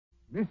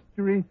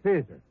Mystery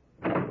Theater.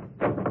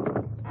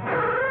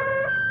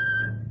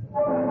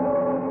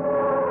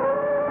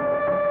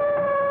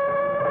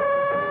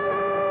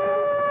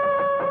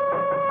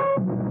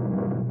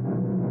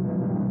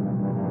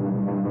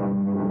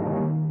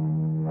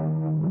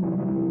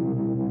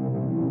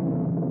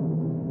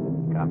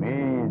 Come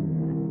in.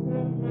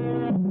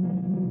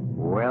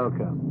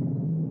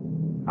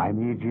 Welcome.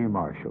 I'm E.G.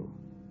 Marshall.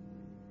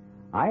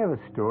 I have a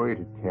story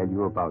to tell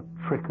you about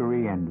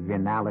trickery and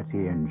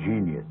venality and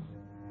genius,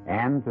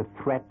 and the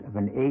threat of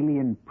an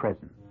alien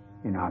presence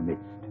in our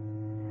midst.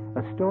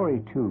 A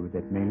story, too,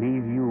 that may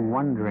leave you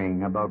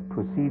wondering about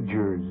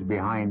procedures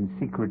behind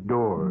secret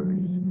doors,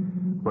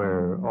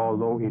 where,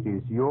 although it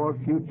is your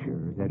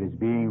future that is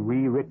being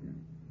rewritten,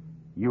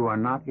 you are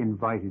not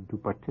invited to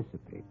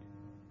participate.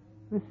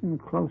 Listen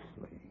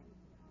closely.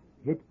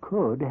 It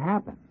could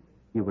happen.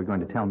 You were going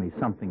to tell me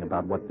something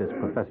about what this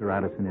Professor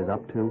Addison is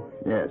up to?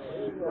 Yes.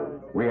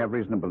 We have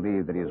reason to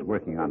believe that he is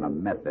working on a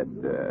method,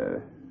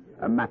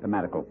 a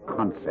mathematical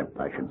concept,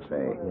 I should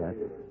say. Yes.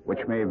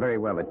 Which may very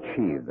well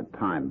achieve the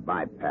time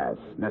bypass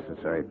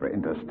necessary for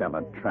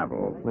interstellar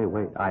travel.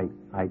 Wait. I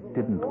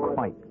didn't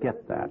quite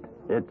get that.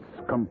 It's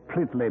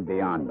completely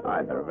beyond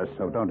either of us,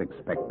 so don't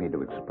expect me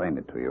to explain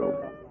it to you.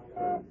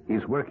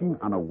 He's working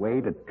on a way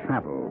to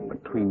travel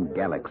between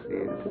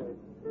galaxies.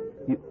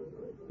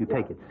 You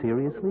take it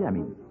seriously? I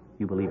mean,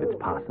 you believe it's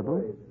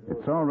possible?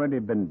 It's already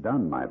been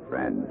done, my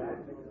friend.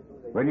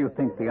 Where do you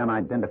think the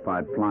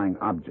unidentified flying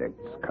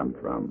objects come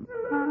from?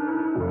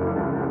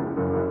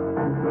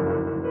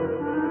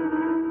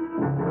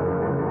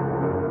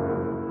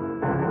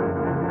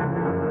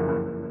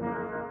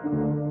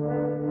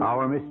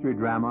 Our mystery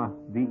drama,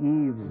 The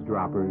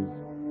Eavesdroppers,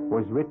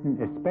 was written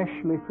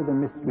especially for the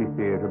Mystery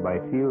Theater by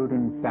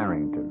Fielden,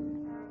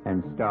 Farrington,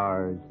 and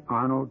stars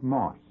Arnold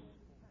Moss.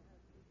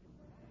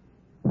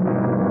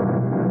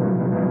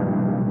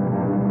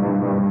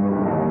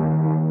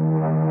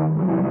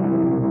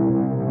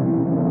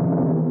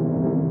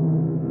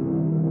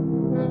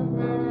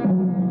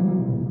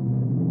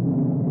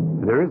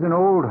 There is an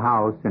old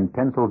house in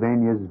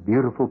Pennsylvania's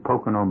beautiful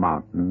Pocono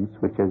Mountains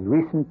which has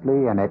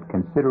recently and at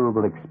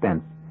considerable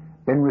expense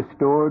been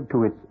restored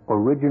to its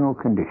original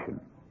condition.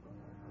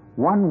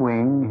 One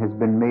wing has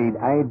been made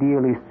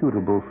ideally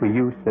suitable for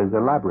use as a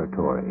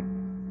laboratory.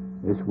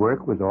 This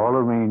work was all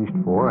arranged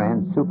for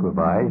and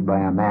supervised by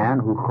a man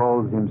who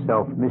calls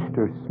himself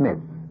Mr. Smith.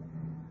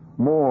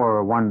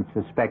 More, one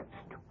suspects,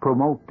 to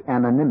promote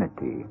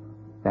anonymity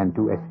than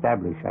to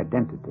establish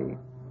identity.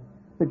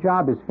 The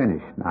job is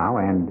finished now,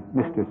 and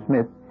Mr.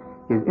 Smith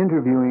is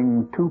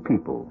interviewing two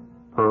people,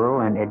 Pearl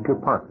and Edgar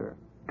Parker,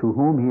 to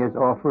whom he has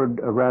offered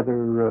a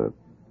rather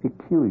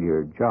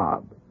peculiar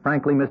job.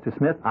 Frankly, Mr.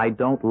 Smith, I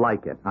don't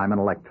like it. I'm an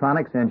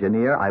electronics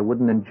engineer. I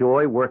wouldn't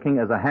enjoy working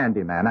as a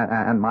handyman,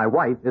 and my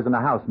wife isn't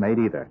a housemaid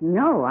either.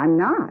 No, I'm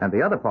not. And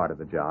the other part of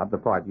the job, the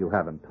part you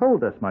haven't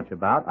told us much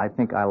about, I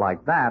think I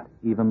like that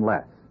even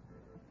less.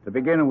 To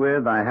begin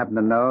with, I happen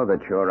to know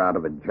that you're out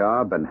of a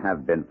job and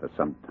have been for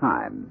some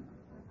time.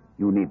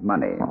 You need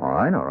money. All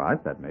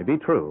right. That may be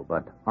true.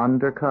 But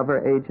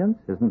undercover agents,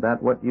 isn't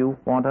that what you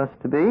want us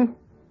to be?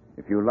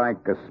 If you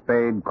like a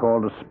spade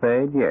called a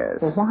spade, yes.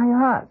 Well,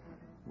 why us?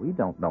 We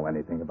don't know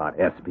anything about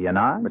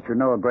espionage. But you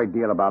know a great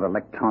deal about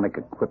electronic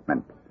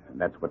equipment, and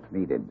that's what's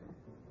needed.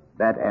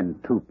 That and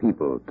two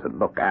people to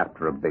look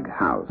after a big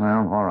house.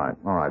 Well, all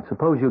right.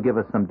 Suppose you give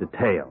us some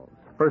details.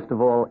 First of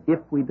all, if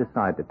we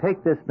decide to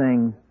take this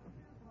thing,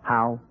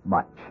 how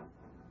much?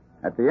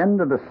 At the end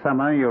of the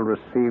summer, you'll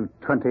receive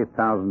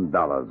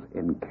 $20,000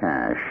 in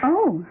cash.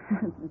 Oh,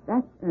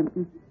 that's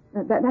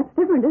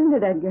different, isn't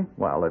it, Edgar?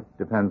 Well, it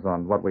depends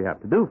on what we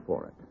have to do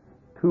for it.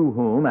 To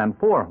whom and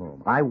for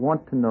whom. I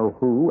want to know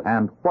who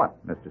and what,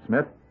 Mr.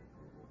 Smith.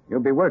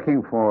 You'll be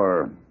working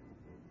for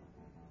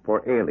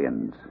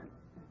aliens.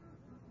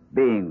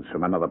 Beings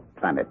from another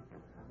planet.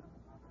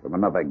 From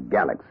another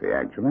galaxy,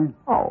 actually.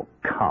 Oh,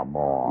 come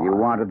on. You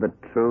wanted the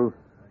truth?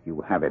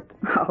 You have it.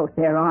 Oh,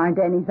 there aren't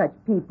any such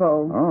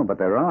people. Oh, but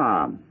there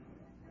are.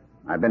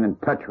 I've been in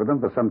touch with them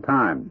for some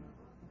time.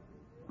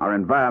 Our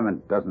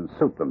environment doesn't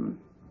suit them.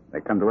 They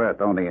come to Earth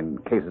only in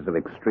cases of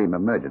extreme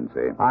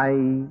emergency.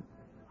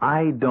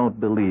 I don't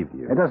believe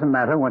you. It doesn't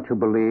matter what you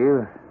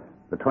believe.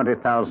 The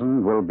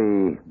 20,000 will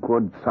be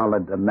good,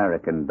 solid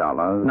American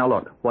dollars. Now,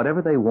 look,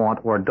 whatever they want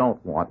or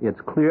don't want,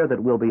 it's clear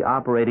that we'll be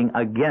operating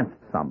against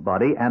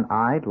somebody, and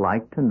I'd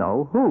like to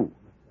know who.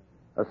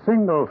 A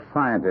single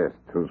scientist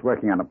who's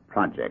working on a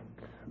project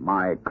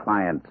my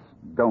clients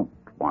don't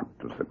want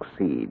to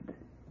succeed.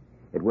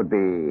 It would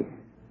be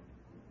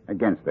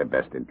against their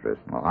best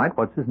interest. All right,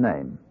 what's his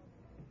name?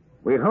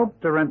 We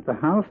hope to rent the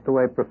house to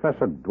a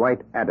Professor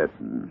Dwight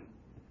Addison.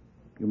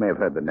 You may have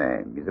heard the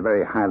name. He's a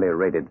very highly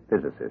rated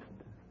physicist.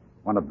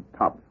 One of the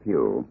top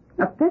few.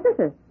 A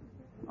physicist?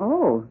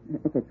 Oh,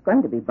 if it's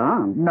going to be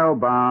bombs. No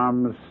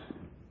bombs.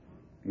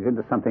 He's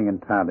into something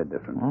entirely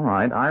different. All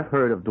right, I've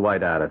heard of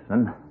Dwight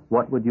Addison.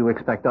 What would you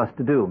expect us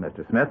to do,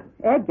 Mr. Smith?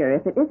 Edgar,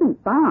 if it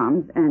isn't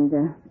bombs and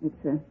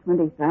it's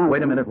 20,000...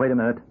 Wait a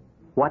minute.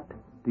 What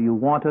do you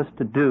want us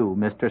to do,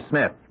 Mr.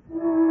 Smith?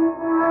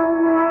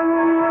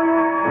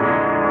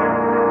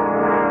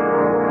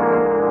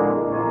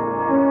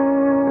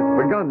 It's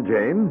begun,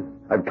 Jane.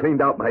 I've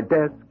cleaned out my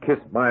desk,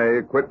 kissed my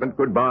equipment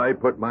goodbye,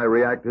 put my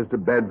reactors to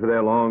bed for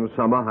their long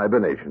summer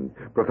hibernation.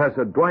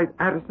 Professor Dwight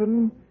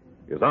Addison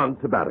is on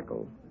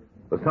sabbatical.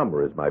 The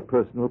summer is my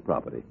personal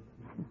property.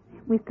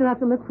 We still have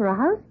to look for a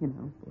house, you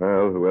know.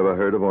 Well, whoever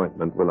heard of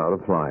ointment without a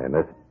fly in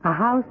it? A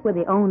house where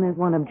the owners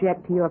won't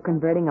object to your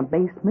converting a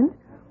basement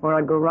or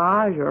a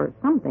garage or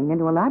something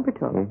into a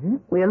laboratory. Mm-hmm.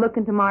 We'll look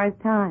into Mars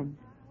Times.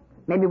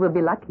 Maybe we'll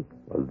be lucky.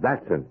 Well,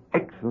 that's an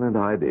excellent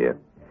idea.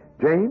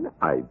 Jane,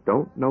 I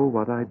don't know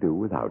what I'd do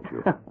without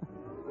you.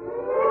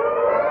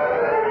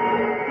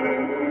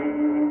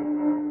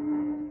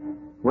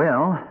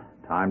 Well,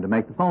 time to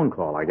make the phone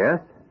call, I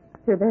guess.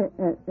 To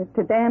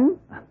them?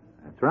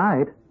 That's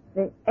right.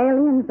 The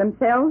aliens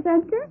themselves,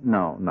 Edgar?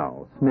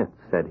 No. Smith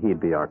said he'd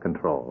be our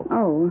control.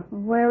 Oh,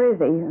 where is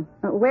he?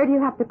 Where do you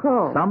have to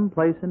call?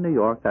 Someplace in New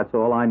York, that's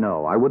all I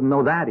know. I wouldn't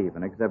know that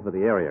even, except for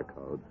the area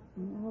codes.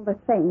 All the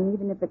same,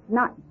 even if it's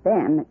not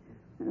them,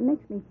 it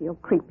makes me feel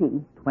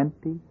creepy.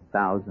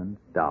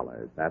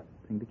 $20,000. That's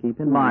the thing to keep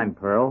in mind,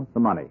 Pearl. The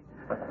money.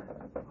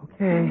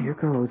 Okay, here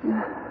goes.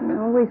 I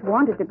always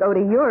wanted to go to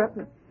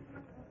Europe.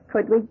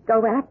 Could we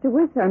go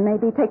afterwards or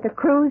maybe take a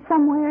cruise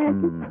somewhere?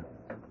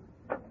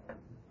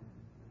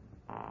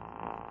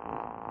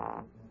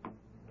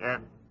 Yes.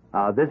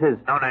 This is...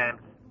 No names.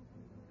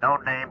 No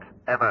names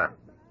ever.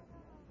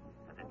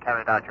 Have you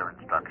carried out your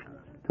instructions?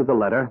 To the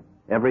letter.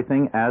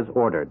 Everything as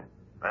ordered.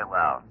 Very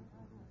well.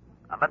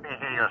 Now let me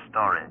hear your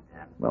story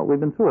again. Well, we've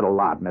been through it a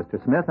lot,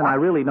 Mr. Smith, and I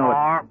really know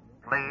more,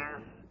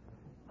 please.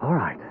 All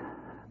right.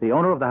 The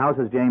owner of the house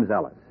is James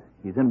Ellis.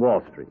 He's in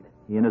Wall Street.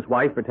 He and his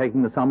wife are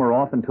taking the summer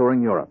off and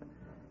touring Europe.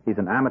 He's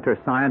an amateur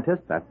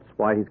scientist. That's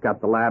why he's got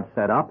the lab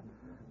set up.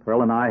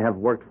 Pearl and I have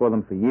worked for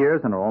them for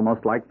years and are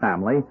almost like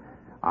family.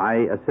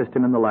 I assist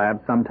him in the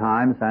lab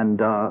sometimes,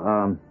 and,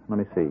 let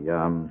me see,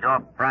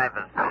 Your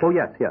privacy. Oh,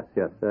 yes.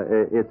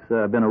 It's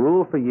been a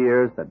rule for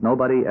years that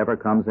nobody ever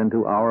comes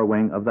into our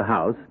wing of the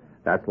house.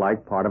 That's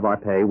like part of our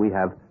pay. We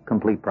have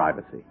complete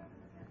privacy.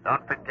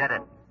 Don't forget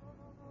it.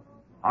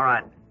 All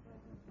right.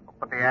 We'll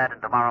put the ad in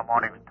tomorrow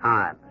morning's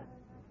Times.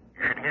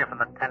 You should hear from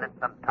the tenant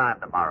sometime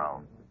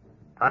tomorrow.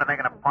 Try to make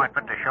an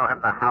appointment to show him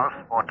the house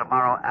for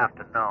tomorrow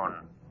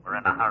afternoon. We're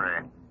in a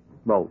hurry.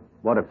 Well,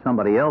 what if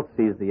somebody else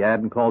sees the ad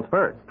and calls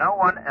first? No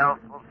one else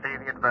will see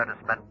the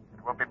advertisement.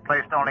 It will be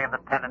placed only in the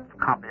tenant's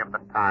copy of the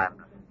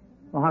Times.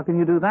 Well, how can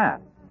you do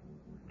that?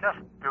 Just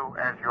do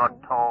as you're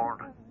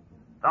told.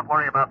 Don't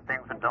worry about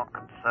things that don't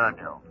concern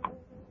you.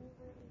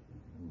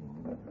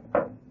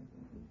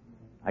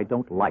 I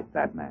don't like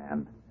that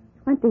man.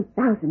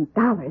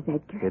 $20,000,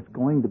 Edgar. It's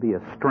going to be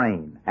a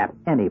strain at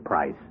any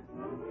price.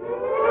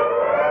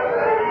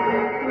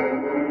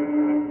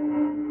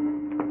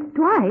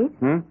 Dwight?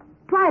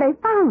 Dwight, I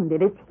found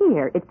it. It's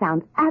here. It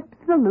sounds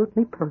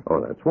absolutely perfect.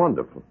 Oh, that's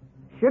wonderful.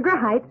 Sugar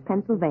Heights,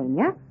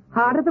 Pennsylvania,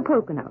 heart of the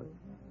Poconos.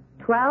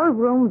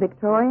 12-room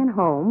Victorian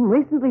home,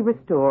 recently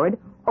restored,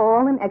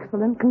 all in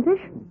excellent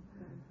condition.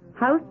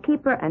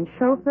 Housekeeper and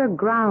chauffeur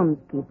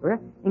groundskeeper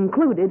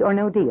included or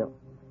no deal.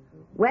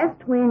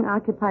 West wing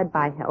occupied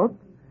by health.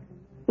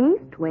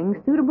 East wing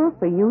suitable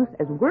for use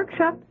as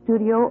workshop,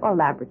 studio, or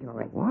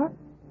laboratory. What?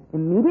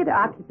 Immediate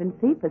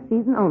occupancy for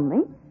season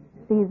only.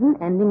 Season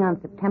ending on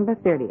September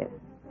 30th.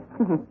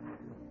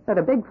 Sort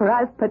of big for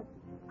us, but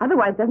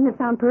otherwise doesn't it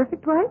sound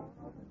perfect, right?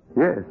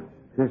 Yes,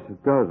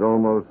 it does.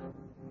 Almost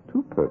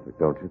too perfect,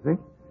 don't you think?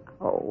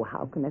 Oh,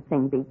 how can a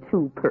thing be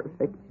too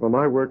perfect? Well,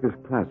 my work is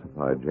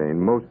classified, Jane,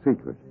 most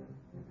secret.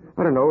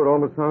 I don't know, it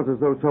almost sounds as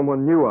though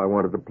someone knew I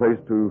wanted a place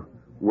to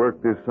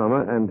work this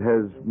summer and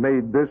has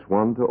made this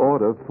one to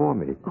order for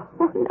me.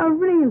 Oh, now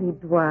really,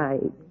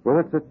 Dwight. Well,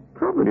 that's the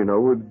trouble, you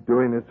know, with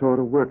doing this sort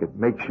of work. It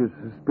makes you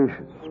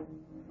suspicious.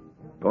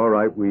 All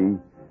right, we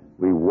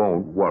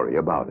won't worry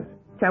about it.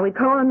 Shall we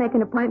call and make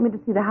an appointment to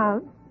see the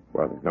house?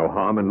 Well, there's no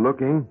harm in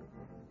looking.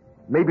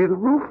 Maybe the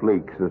roof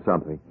leaks or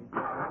something.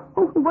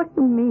 Oh, what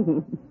do you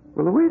mean?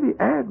 Well, the way the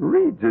ad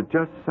reads, it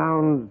just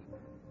sounds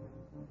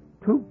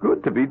too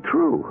good to be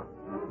true.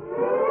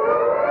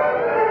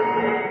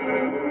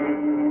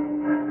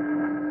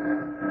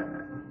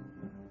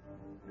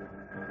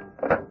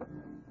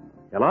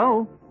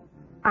 Hello?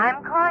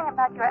 I'm calling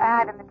about your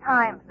ad in the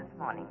Times this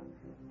morning.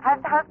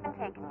 Has the house been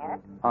taken yet?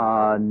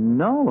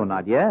 No,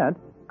 not yet.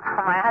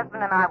 My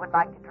husband and I would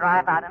like to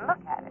drive out and look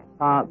at it.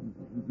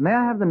 May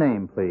I have the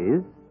name,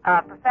 please?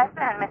 Professor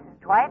and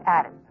Mrs. Dwight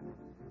Addison.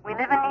 We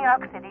live in New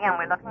York City and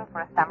we're looking for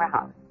a summer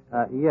house.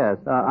 Yes.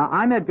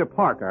 I'm Edgar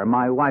Parker.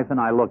 My wife and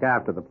I look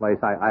after the place.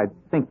 I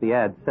think the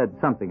ad said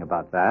something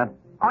about that.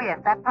 Oh, yes,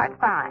 that part's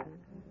fine.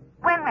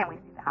 When may we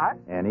see the house?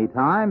 Any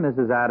time,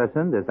 Mrs.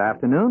 Addison. This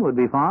afternoon would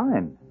be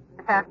fine.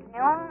 This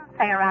afternoon,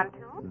 say around 2?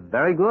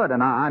 Very good,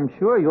 and I'm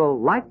sure you'll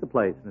like the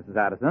place, Mrs.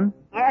 Addison.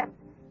 Yes.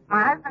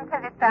 My husband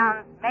says it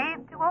sounds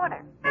made to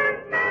order.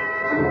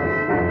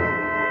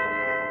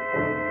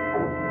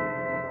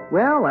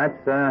 Well,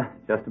 that's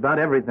just about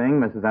everything,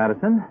 Mrs.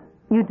 Addison.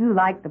 You do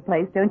like the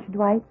place, don't you,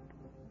 Dwight?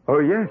 Oh,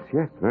 yes,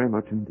 very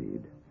much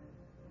indeed.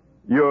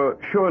 You're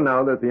sure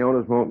now that the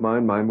owners won't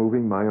mind my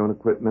moving my own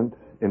equipment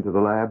into the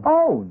lab?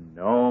 Oh,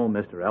 no,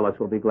 Mr. Ellis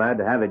will be glad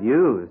to have it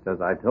used.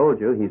 As I told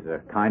you, he's a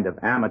kind of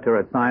amateur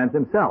at science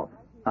himself.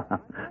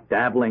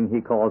 Dabbling,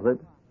 he calls it.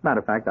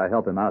 Matter of fact, I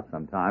help him out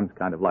sometimes,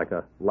 kind of like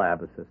a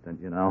lab assistant,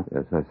 you know.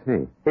 Yes, I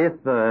see.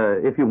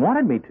 If you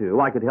wanted me to,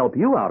 I could help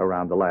you out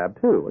around the lab,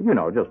 too. You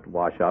know, just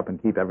wash up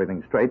and keep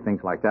everything straight,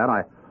 things like that.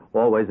 I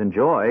always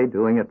enjoy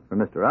doing it for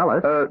Mr.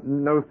 Ellis.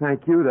 No,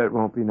 thank you. That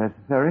won't be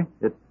necessary.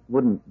 It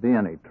wouldn't be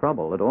any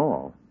trouble at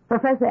all.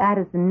 Professor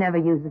Addison never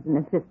uses an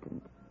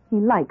assistant. He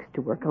likes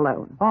to work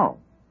alone. Oh,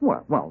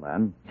 well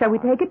then. Shall we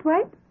take it,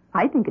 Dwight?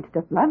 I think it's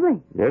just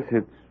lovely. Yes,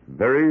 it's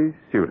very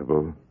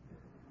suitable.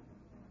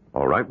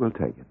 All right, we'll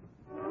take it.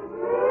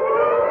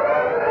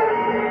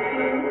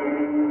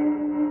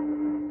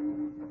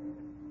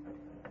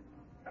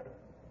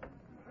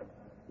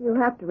 You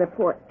have to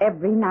report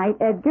every night,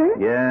 Edgar?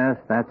 Yes,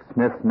 that's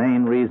Smith's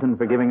main reason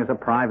for giving us a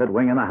private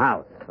wing in the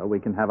house, so we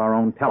can have our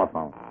own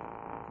telephone.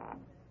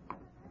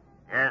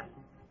 Yes?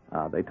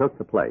 They took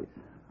the place.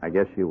 I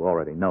guess you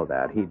already know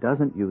that. He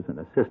doesn't use an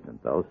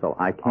assistant, though, so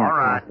I can't All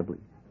right. possibly...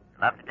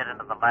 You'll have to get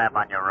into the lab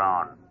on your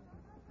own.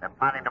 They're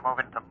planning to move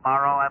in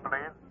tomorrow, I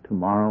believe?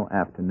 Tomorrow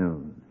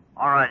afternoon.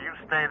 All right, you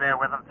stay there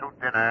with them through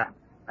dinner,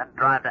 then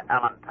drive to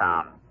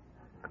Allentown,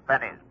 to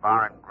Benny's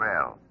Bar and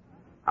Grill.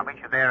 I'll meet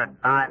you there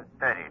at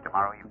 9:30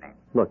 tomorrow evening.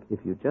 Look, if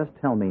you just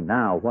tell me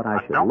now what I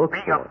should Don't look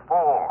be for... a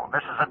fool.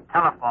 This is a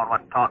telephone we're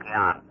talking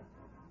on.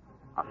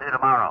 I'll see you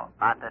tomorrow,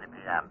 9:30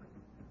 p.m.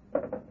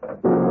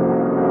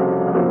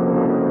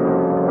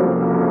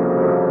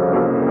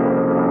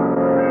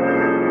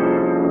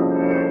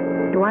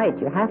 Dwight,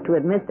 you have to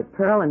admit that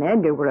Pearl and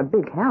Edgar were a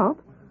big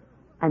help.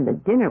 And the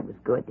dinner was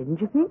good, didn't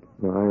you think?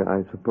 Well,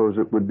 I suppose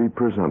it would be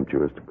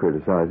presumptuous to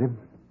criticize him.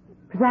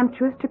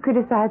 Presumptuous to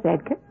criticize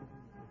Edgar?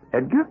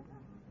 Edgar?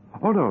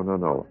 Oh,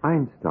 no.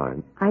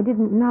 Einstein. I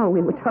didn't know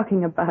we were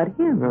talking about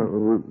him.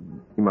 No,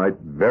 he might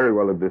very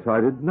well have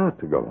decided not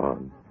to go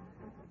on.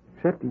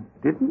 Except he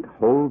didn't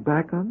hold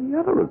back on the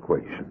other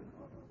equation.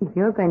 If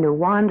you're going to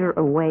wander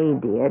away,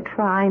 dear,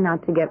 try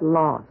not to get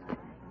lost.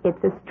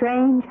 It's a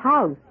strange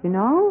house, you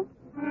know?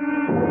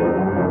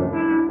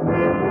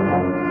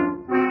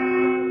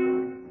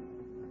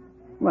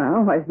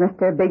 Well, was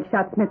Mr. Big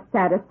Shot Smith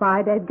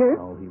satisfied, Edgar?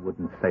 Oh, he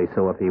wouldn't say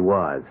so if he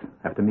was.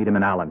 Have to meet him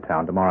in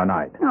Allentown tomorrow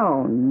night.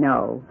 Oh,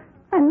 no.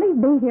 And leave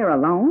me here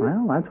alone?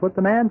 Well, that's what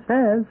the man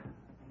says.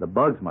 The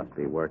bugs must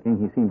be working.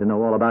 He seemed to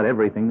know all about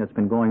everything that's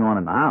been going on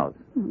in the house.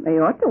 They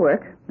ought to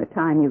work, the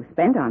time you've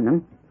spent on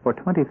them. For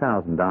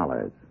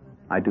 $20,000,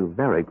 I do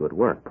very good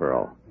work,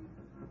 Pearl.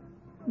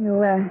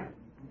 You,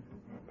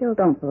 still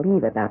don't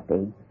believe about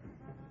the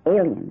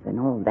aliens and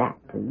all that,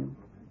 do you?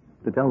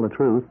 To tell the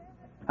truth,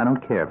 I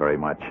don't care very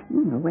much.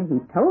 The way he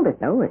told it,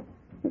 though, it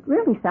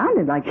really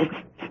sounded like it.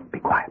 Shh, be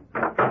quiet.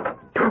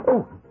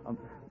 Oh,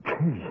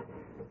 gee,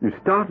 you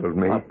startled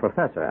me.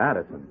 Professor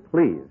Addison,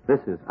 please, this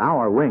is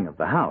our wing of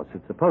the house.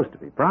 It's supposed to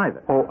be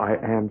private. Oh, I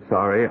am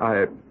sorry.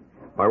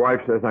 My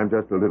wife says I'm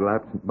just a little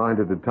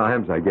absent-minded at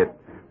times. I get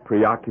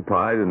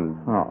preoccupied and...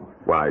 Oh.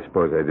 Well, I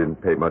suppose I didn't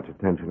pay much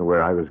attention to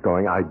where I was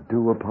going. I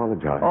do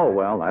apologize. Oh,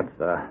 well,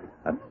 that's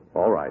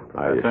all right,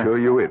 Professor. I assure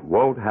you it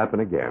won't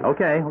happen again.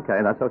 Okay,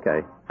 that's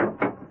okay.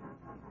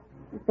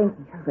 You think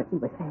he heard what he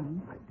was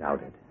saying? I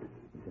doubt it.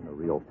 He's in a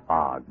real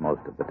fog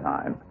most of the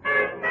time.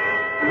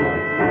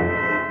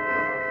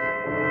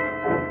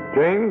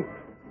 Jane,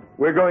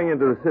 we're going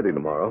into the city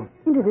tomorrow.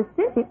 Into the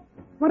city?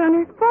 What on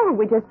earth for?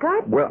 We just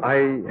got here. Well,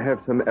 I have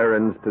some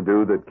errands to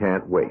do that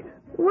can't wait.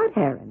 What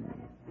errands?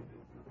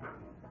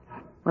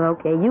 Well,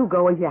 okay, you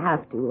go as you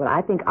have to. Well,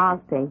 I think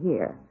I'll stay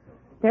here.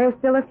 There are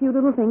still a few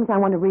little things I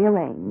want to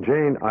rearrange.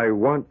 Jane, I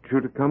want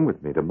you to come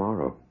with me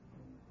tomorrow.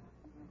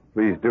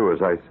 Please do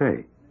as I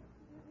say.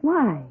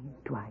 Why,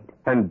 Dwight?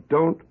 And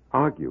don't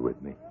argue with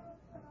me.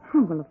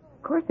 Oh, well,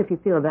 of course, if you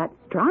feel that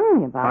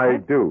strongly about I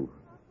it. do.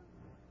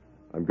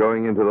 I'm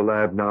going into the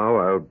lab now.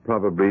 I'll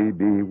probably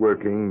be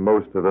working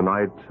most of the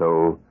night,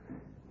 so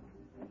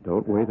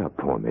don't wait up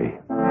for me.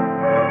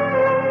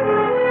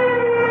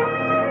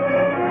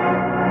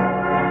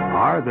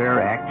 Are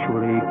there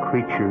actually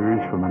creatures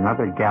from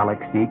another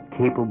galaxy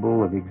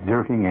capable of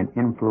exerting an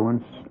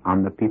influence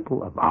on the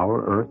people of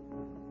our Earth?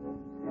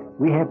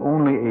 We have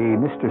only a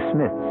Mr.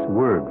 Smith's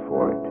word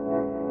for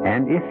it.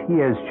 And if he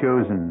has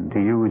chosen to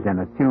use an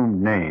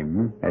assumed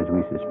name, as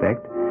we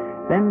suspect,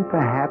 then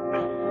perhaps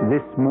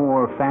this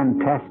more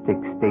fantastic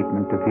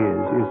statement of his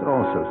is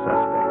also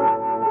suspect.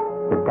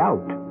 The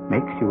doubt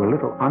makes you a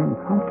little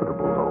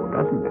uncomfortable, though,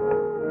 doesn't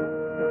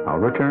it? I'll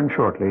return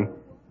shortly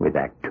with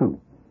Act Two.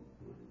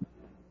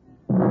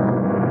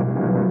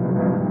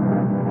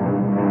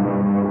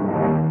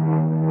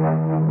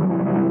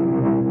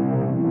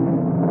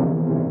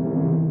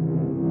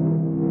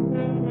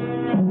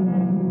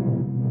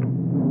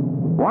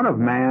 One of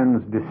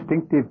man's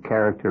distinctive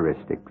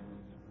characteristics,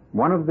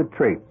 one of the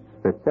traits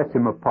that sets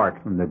him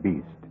apart from the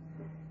beast,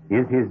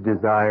 is his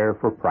desire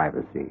for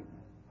privacy.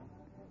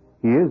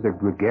 He is a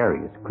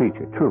gregarious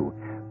creature, true,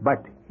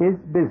 but his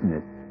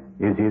business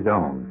is his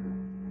own.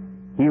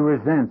 He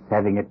resents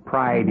having it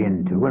pried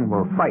into and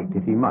will fight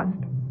if he must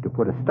to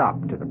put a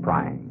stop to the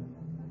prying.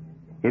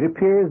 It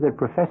appears that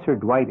Professor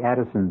Dwight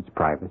Addison's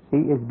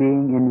privacy is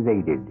being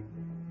invaded.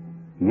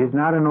 He is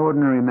not an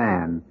ordinary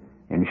man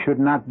and should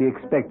not be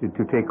expected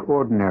to take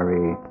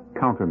ordinary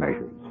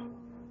countermeasures.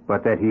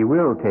 But that he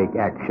will take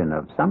action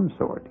of some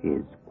sort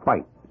is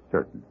quite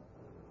certain.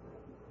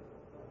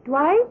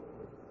 Dwight?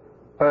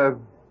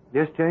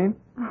 Yes, Jane?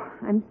 Oh,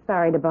 I'm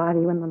sorry to bother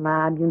you in the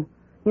lab. You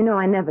know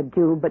I never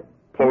do, but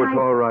Oh, tonight...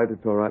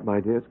 it's all right, my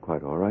dear. It's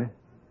quite all right.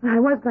 I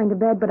was going to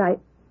bed, but I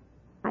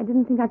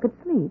didn't think I could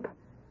sleep.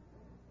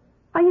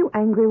 Are you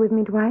angry with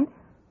me, Dwight?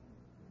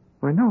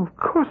 Why, no, of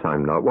course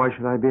I'm not. Why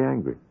should I be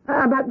angry?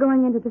 About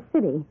going into the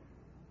city.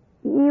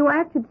 You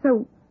acted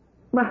so,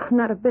 well,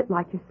 not a bit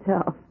like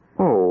yourself.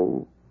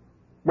 Oh.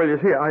 Well, you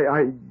see,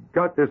 I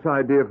got this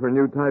idea for a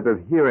new type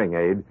of hearing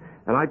aid,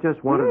 and I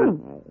just wanted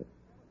Hearing aid?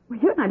 Well,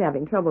 you're not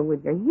having trouble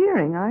with your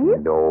hearing, are you?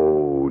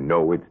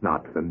 No, it's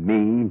not for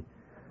me.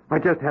 I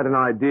just had an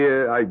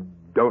idea, I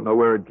don't know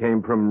where it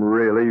came from,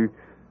 really,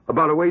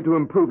 about a way to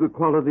improve the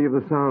quality of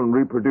the sound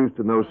reproduced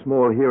in those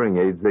small hearing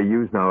aids they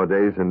use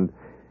nowadays, and,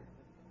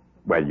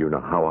 well, you know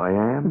how I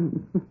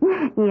am.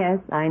 Yes,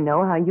 I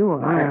know how you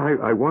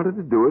are. I wanted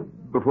to do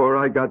it before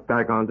I got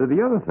back onto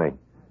the other thing.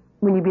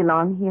 Will you be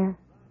long here?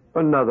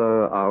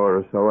 Another hour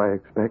or so, I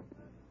expect.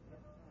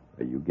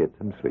 You get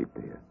some sleep,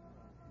 dear.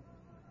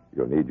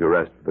 You'll need your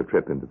rest for the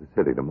trip into the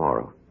city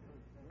tomorrow.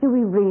 Do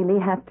we really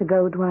have to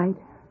go, Dwight?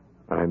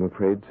 I'm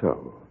afraid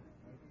so.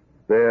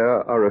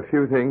 There are a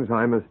few things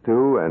I must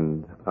do,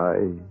 and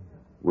I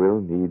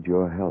will need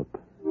your help.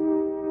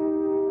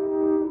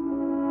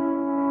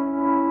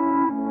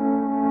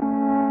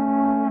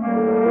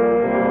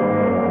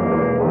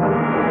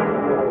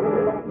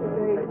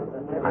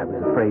 I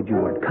was afraid you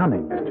weren't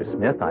coming, Mr.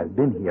 Smith. I've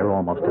been here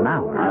almost an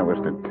hour. I was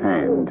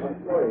detained.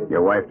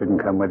 Your wife didn't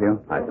come with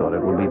you? I thought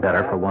it would be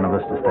better for one of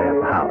us to stay at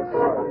the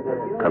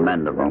house.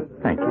 Commendable.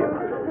 Thank you.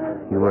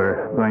 You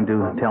were going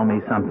to tell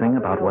me something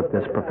about what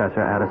this Professor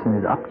Addison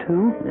is up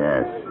to?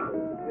 Yes.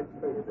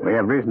 We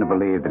have reason to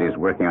believe that he's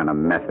working on a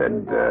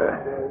method,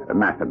 a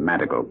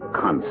mathematical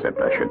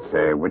concept, I should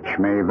say, which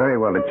may very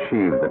well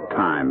achieve the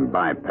time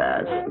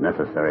bypass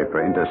necessary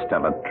for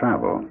interstellar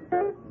travel.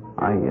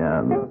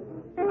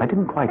 I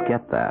didn't quite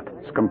get that.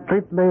 It's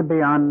completely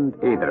beyond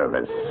either of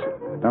us.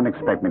 Don't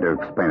expect me to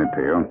explain it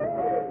to you.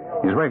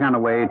 He's working on a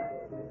way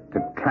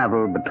to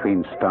travel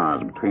between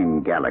stars,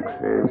 between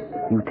galaxies.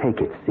 You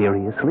take it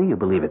seriously? You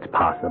believe it's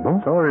possible?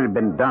 It's already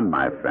been done,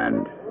 my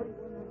friend.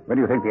 Where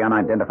do you think the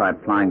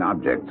unidentified flying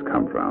objects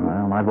come from?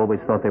 Well, I've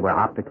always thought they were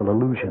optical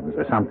illusions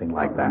or something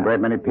like that. A great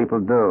many people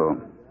do.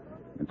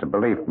 It's a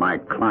belief my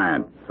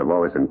clients have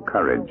always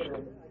encouraged.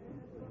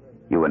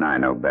 You and I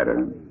know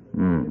better.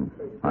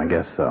 I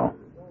guess so.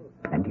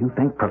 And you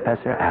think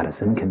Professor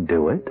Addison can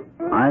do it?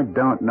 I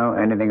don't know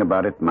anything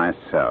about it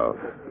myself.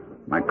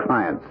 My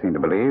clients seem to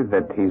believe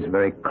that he's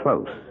very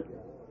close.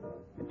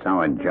 It's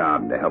our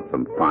job to help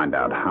them find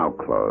out how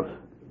close.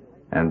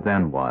 And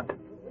then what?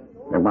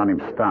 They want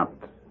him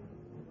stopped.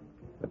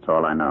 That's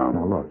all I know.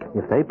 Now, look,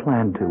 if they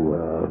plan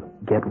to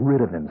get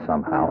rid of him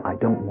somehow, I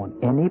don't want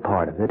any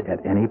part of it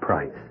at any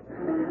price.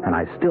 And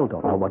I still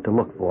don't know what to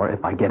look for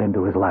if I get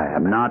into his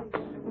lab. Not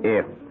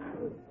if.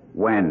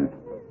 When.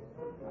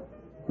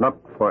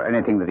 Look for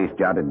anything that he's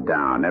jotted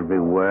down. Every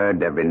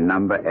word, every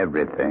number,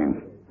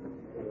 everything.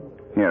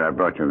 Here, I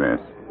brought you this.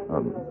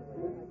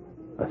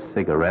 A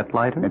cigarette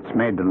lighter? It's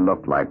made to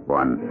look like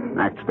one.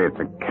 Actually, it's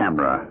a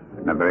camera,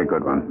 and a very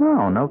good one.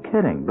 Oh, no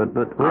kidding. But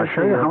I'll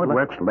show you how it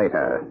works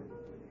later.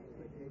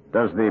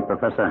 Does the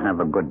professor have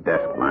a good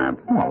desk lamp?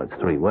 Well, it's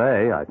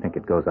three-way. I think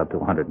it goes up to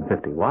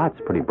 150 watts.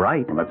 Pretty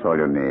bright. Well, that's all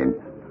you need.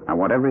 I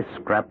want every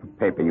scrap of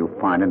paper you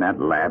find in that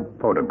lab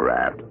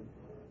photographed.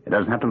 It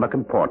doesn't have to look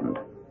important.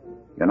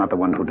 You're not the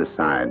one who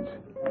decides.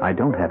 I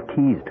don't have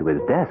keys to his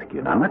desk,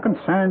 you know. I'm not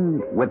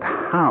concerned with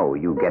how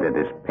you get at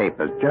his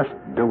papers. Just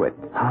do it.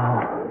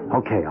 Oh,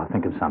 okay, I'll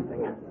think of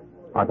something.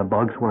 Are the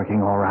bugs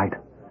working all right?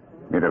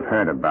 You'd have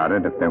heard about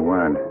it if they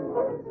weren't.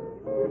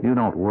 You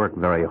don't work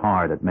very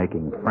hard at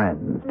making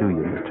friends, do you,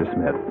 Mr.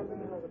 Smith?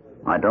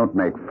 I don't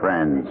make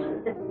friends.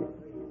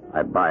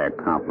 I buy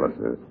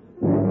accomplices.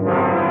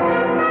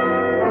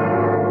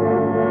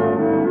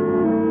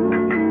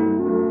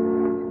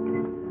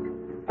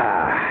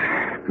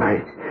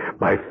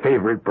 My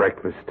favorite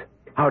breakfast.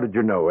 How did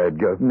you know,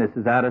 Edgar?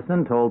 Mrs.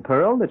 Addison told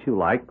Pearl that you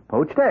like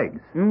poached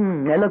eggs.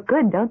 They look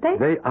good, don't they?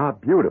 They are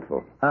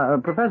beautiful.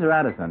 Professor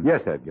Addison.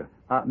 Yes, Edgar.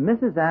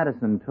 Mrs.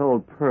 Addison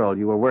told Pearl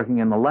you were working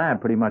in the lab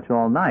pretty much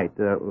all night.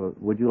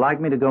 Would you like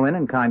me to go in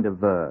and kind of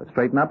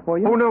straighten up for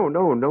you? Oh,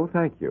 no,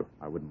 thank you.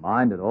 I wouldn't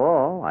mind at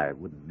all. I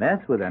wouldn't mess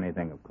with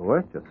anything, of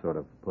course. Just sort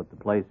of put the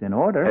place in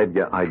order.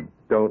 Edgar, I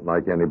don't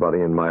like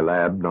anybody in my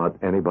lab, not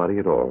anybody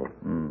at all.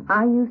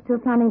 Are you still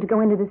planning to go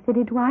into the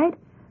city, Dwight?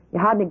 You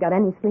hardly got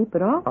any sleep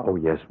at all. Oh,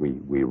 yes, we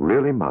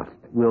really must.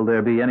 Will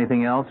there be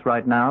anything else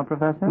right now,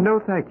 Professor? No,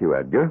 thank you,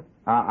 Edgar.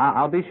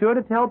 I'll be sure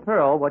to tell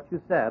Pearl what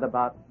you said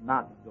about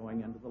not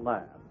going into the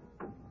lab.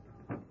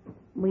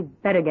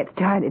 We'd better get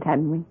started,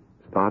 hadn't we?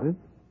 Started?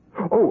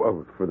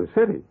 Oh, for the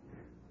city.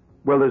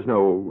 Well, there's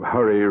no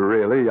hurry,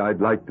 really. I'd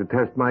like to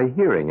test my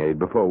hearing aid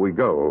before we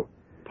go.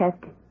 Test?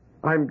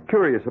 I'm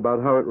curious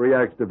about how it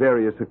reacts to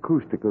various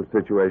acoustical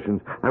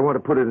situations. I want to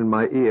put it in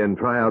my ear and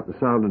try out the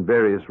sound in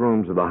various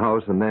rooms of the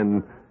house and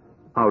then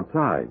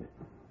outside.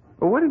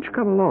 Well, why don't you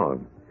come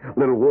along? A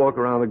little walk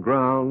around the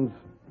grounds.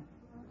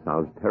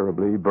 Sounds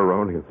terribly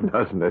baronial,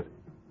 doesn't it?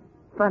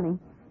 Funny.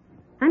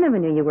 I never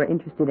knew you were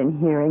interested in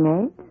hearing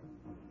aids.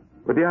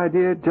 But the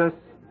idea just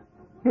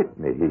hit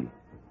me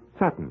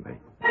suddenly.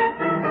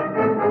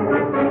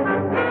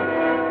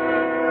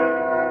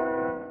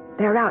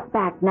 They're out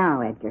back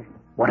now, Edgar.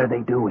 What are they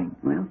doing?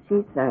 Well,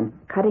 she's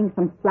cutting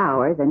some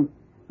flowers, and,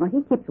 well,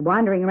 he keeps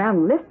wandering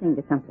around listening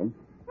to something.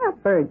 Well,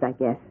 birds, I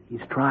guess. He's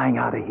trying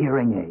out a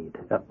hearing aid.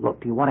 Look,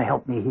 do you want to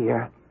help me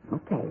here?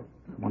 Okay.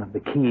 One of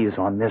the keys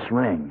on this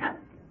ring.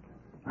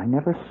 I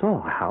never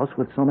saw a house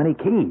with so many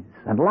keys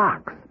and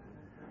locks.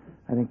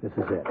 I think this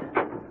is it.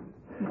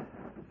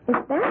 Is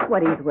that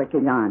what he's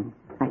working on?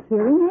 A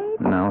hearing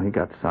aid? No, he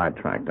got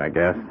sidetracked, I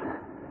guess.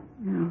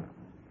 No.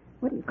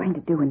 What are you going to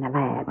do in the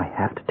lab? I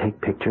have to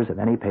take pictures of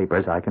any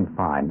papers I can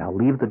find. Now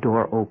leave the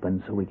door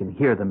open so we can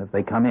hear them if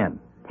they come in.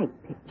 Take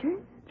pictures?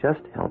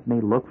 Just help me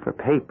look for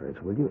papers,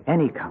 will you?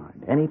 Any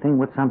kind. Anything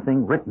with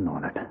something written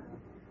on it.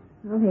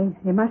 Well,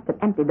 he must have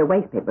emptied the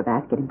wastepaper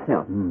basket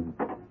himself.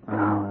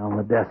 Oh, well,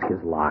 the desk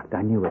is locked.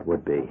 I knew it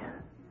would be.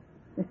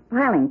 This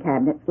filing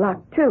cabinet's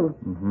locked, too.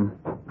 Mm-hmm.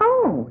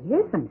 Oh,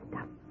 here's some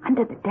stuff.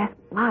 Under the desk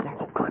blotter.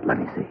 Oh, good. Let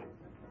me see.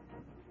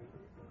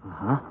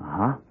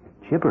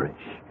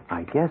 Gibberish.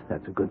 I guess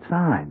that's a good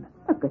sign.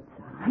 A good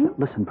sign?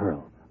 Listen,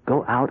 Pearl.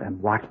 Go out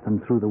and watch them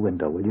through the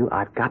window, will you?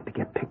 I've got to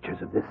get pictures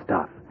of this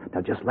stuff.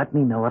 Now, just let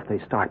me know if they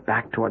start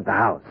back toward the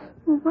house.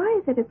 Well, why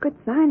is it a good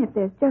sign if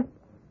there's just,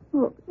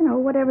 well, you know,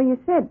 whatever you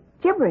said,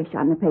 gibberish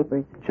on the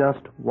papers?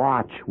 Just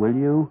watch, will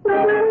you?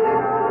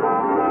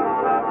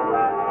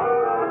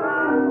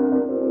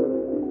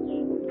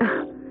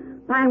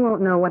 I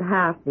won't know what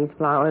half these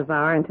flowers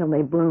are until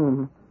they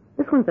bloom.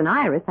 This one's an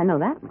iris, I know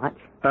that much.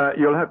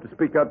 You'll have to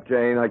speak up,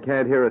 Jane. I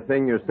can't hear a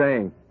thing you're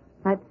saying.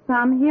 That's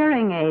some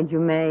hearing aid you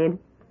made.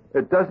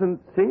 It doesn't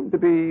seem to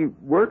be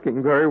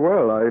working very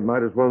well. I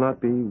might as well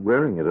not be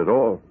wearing it at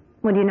all.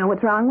 Well, do you know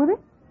what's wrong with it?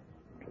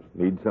 Just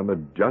need some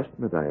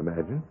adjustment, I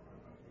imagine.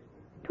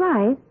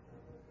 Dwight,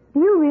 do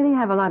you really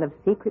have a lot of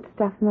secret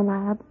stuff in the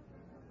lab?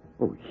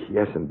 Oh,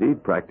 yes,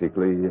 indeed.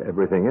 Practically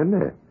everything in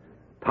there.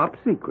 Top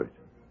secret.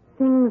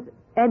 Things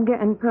Edgar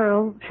and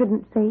Pearl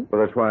shouldn't see?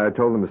 Well, that's why I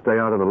told them to stay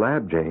out of the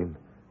lab, Jane.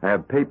 I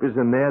have papers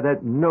in there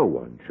that no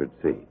one should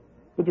see.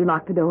 Did you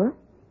lock the door?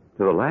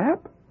 To the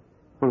lab?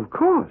 Well, of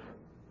course.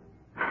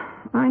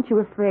 Aren't you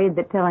afraid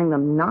that telling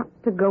them not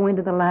to go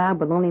into the lab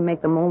will only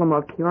make them all the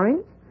more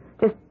curious?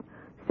 Just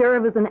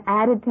serve as an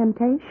added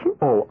temptation?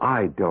 Oh,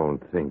 I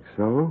don't think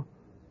so.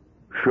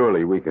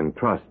 Surely we can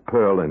trust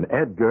Pearl and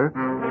Edgar.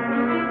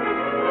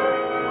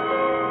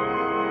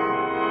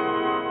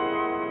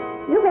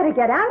 You better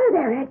get out of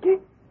there, Edgar.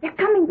 They're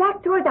coming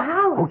back toward the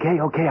house.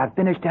 Okay, I've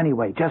finished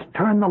anyway. Just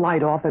turn the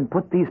light off and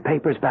put these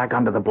papers back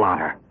under the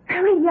blotter.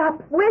 Hurry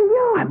up, will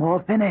you? I'm all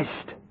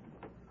finished.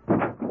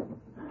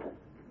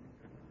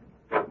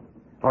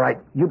 All right,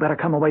 you better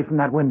come away from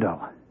that window.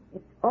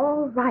 It's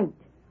all right.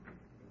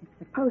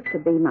 It's supposed to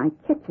be my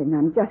kitchen.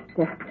 I'm just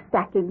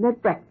stacking the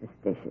breakfast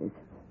dishes.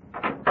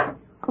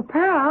 Oh,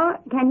 Pearl,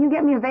 can you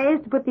get me a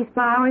vase to put these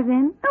flowers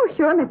in? Oh,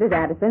 sure, Mrs.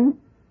 Addison.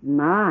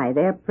 My,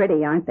 they're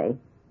pretty, aren't they?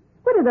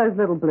 What are those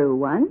little blue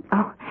ones?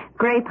 Oh,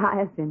 grape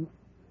hyacinths.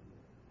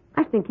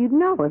 I think you'd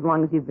know as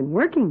long as you've been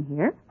working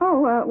here.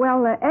 Oh,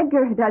 well,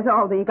 Edgar does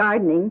all the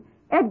gardening.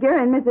 Edgar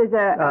and Mrs.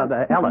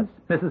 Ellis.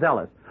 Mrs.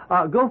 Ellis.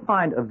 Go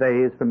find a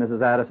vase for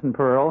Mrs. Addison,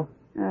 Pearl.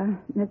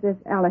 Mrs.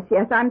 Ellis,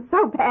 yes. I'm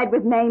so bad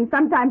with names.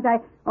 Sometimes I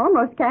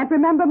almost can't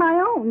remember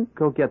my own.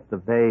 Go get the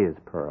vase,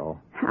 Pearl.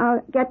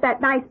 I'll get that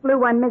nice blue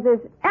one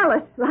Mrs.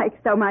 Ellis likes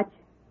so much.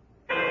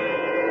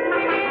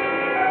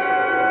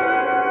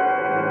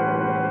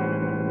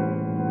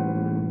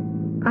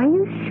 Are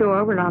you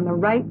sure we're on the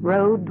right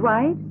road,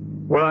 Dwight?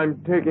 Well,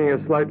 I'm taking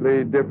a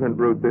slightly different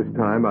route this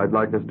time. I'd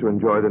like us to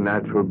enjoy the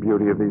natural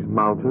beauty of these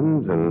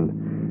mountains,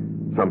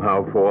 and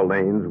somehow 4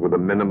 lanes with a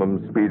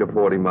minimum speed of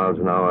 40 miles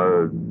an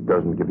hour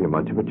doesn't give you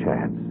much of a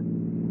chance.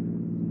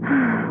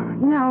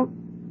 You know,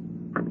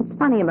 it's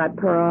funny about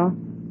Pearl.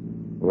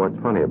 What's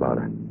funny about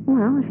her?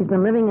 Well, she's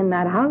been living in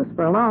that house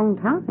for a long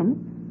time.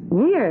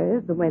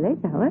 Years, the way they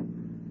tell it.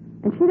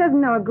 And she doesn't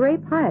know a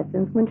grape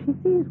hyacinth when she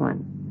sees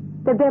one.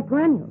 They're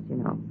perennials, you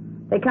know.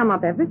 They come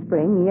up every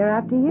spring, year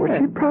after year. Well,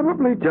 she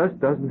probably just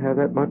doesn't have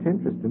that much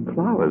interest in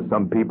flowers.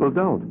 Some people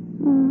don't.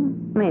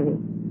 Maybe.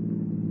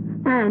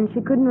 And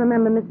she couldn't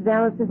remember Mrs.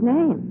 Ellis's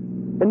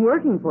name. Been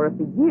working for her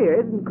for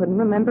years and couldn't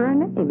remember her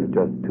name. It's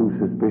just too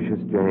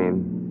suspicious,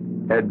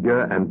 Jane.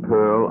 Edgar and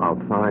Pearl are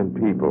fine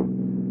people.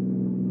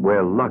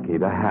 We're lucky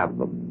to have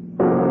them.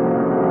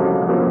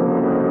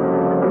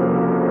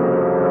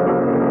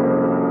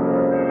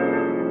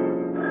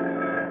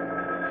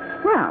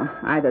 Well,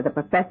 either the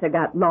professor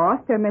got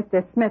lost or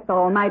Mr. Smith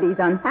Almighty's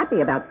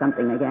unhappy about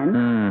something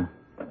again.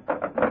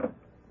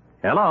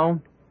 Hello?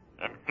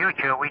 In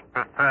future, we'd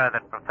prefer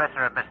that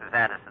Professor and Mrs.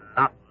 Addison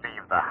not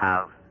leave the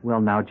house. Well,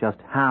 now, just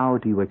how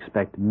do you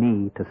expect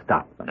me to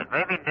stop them? It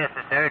may be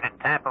necessary to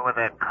tamper with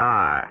their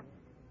car.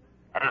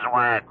 That isn't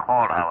why I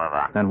called,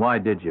 however. Then why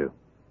did you?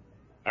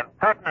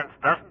 Impertinence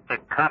doesn't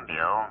become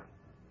you.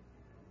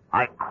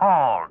 I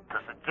called to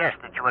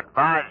suggest that you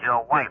advise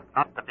your wife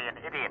not to be an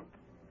idiot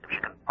if she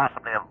can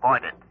possibly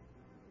avoid it.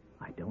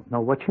 I don't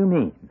know what you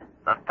mean.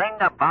 The thing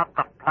about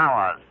the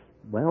flowers.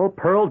 Well,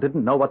 Pearl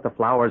didn't know what the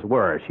flowers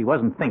were. She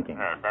wasn't thinking.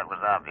 Yes, that was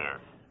obvious.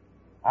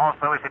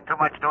 Also, is it too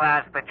much to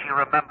ask that she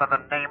remember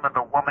the name of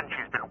the woman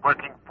she's been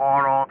working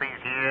for all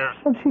these years?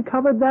 Well, she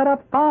covered that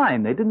up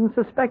fine. They didn't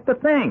suspect a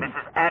thing.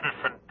 Mrs.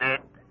 Addison did.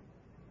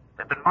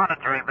 They've been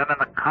monitoring them in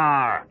the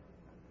car.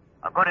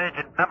 A good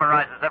agent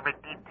memorizes every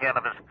detail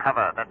of his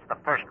cover. That's the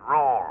first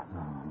rule.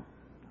 Oh.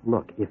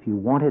 Look, if you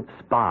wanted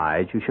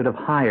spies, you should have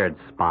hired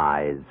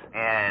spies.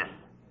 Yes.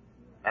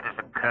 That has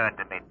occurred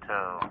to me,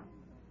 too.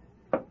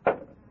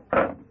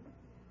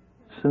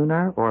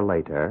 Sooner or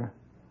later,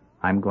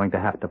 I'm going to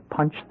have to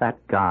punch that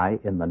guy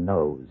in the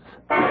nose.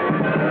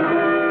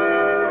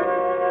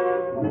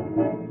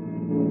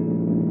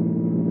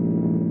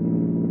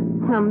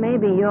 Well,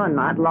 maybe you're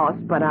not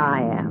lost, but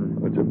I am.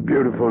 It's a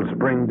beautiful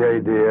spring day,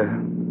 dear.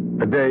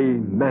 A day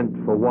meant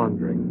for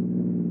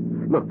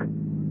wandering. Look.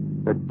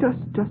 Just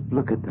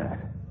look at that.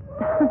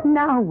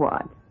 Now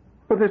what?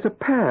 Well, there's a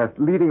path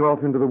leading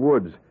off into the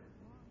woods.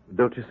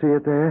 Don't you see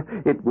it there?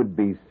 It would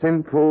be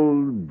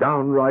sinful,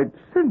 downright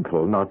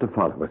sinful not to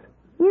follow it.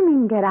 You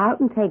mean get out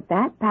and take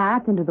that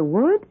path into the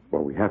woods?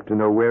 Well, we have to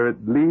know where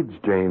it leads,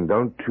 Jane.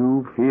 Don't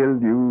you feel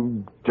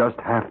you just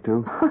have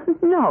to?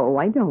 No,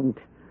 I don't.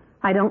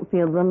 I don't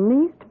feel the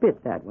least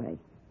bit that way.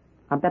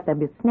 I'll bet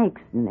there'll be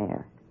snakes in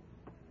there.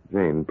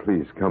 Jane,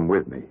 please come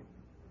with me.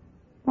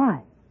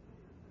 Why?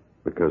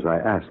 Because I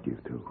ask you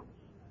to.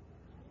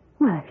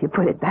 Well, if you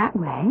put it that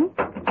way.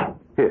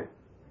 Here,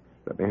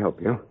 let me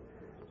help you.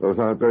 Those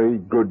aren't very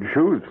good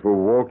shoes for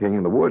walking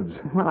in the woods.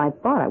 Well, I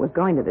thought I was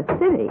going to the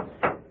city.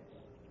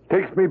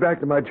 Takes me back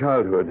to my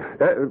childhood.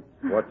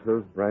 Watch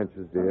those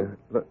branches, dear.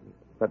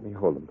 Let me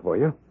hold them for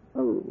you.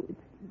 Oh,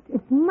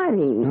 it's muddy.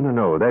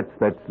 No.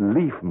 That's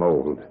leaf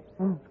mold.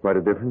 Oh. It's quite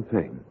a different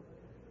thing.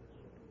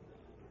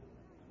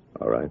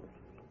 All right.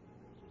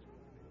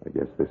 I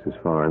guess this is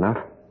far enough.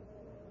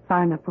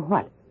 Far enough for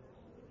what?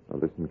 Now,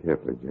 listen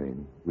carefully,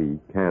 Jane. We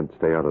can't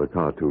stay out of the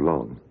car too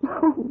long.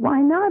 Why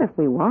not if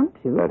we want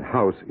to? That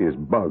house is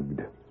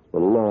bugged. The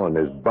lawn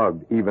is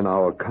bugged. Even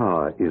our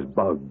car is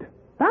bugged.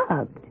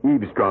 Bugged?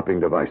 Eavesdropping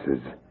devices.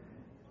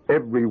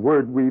 Every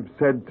word we've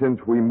said since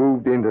we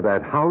moved into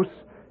that house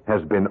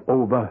has been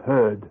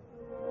overheard.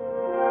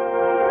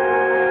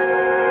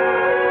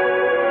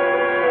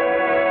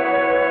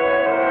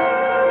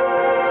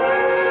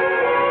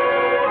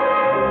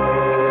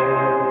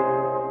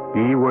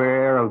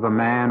 Beware of the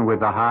man with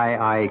the high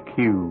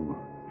IQ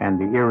and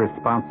the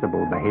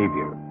irresponsible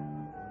behavior.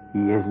 He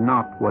is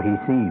not what he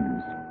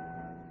seems.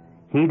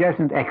 He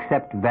doesn't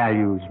accept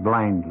values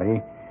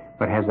blindly,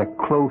 but has a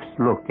close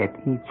look at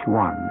each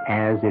one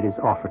as it is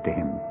offered to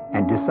him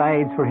and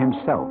decides for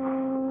himself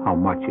how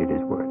much it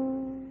is worth.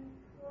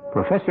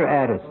 Professor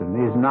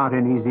Addison is not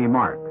an easy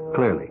mark,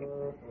 clearly,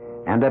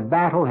 and a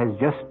battle has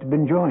just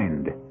been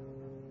joined.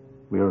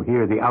 We'll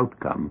hear the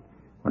outcome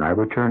when I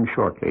return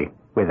shortly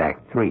with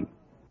Act 3.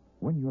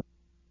 When you're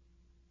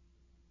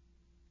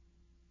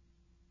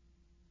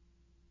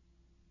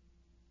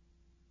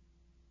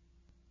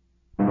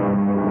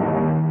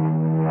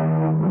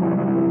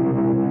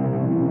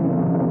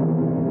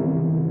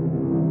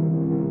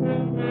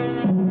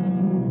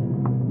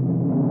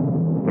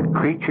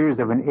creatures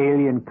of an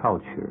alien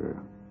culture,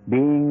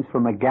 beings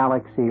from a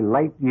galaxy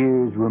light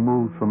years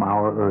removed from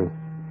our Earth,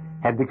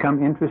 have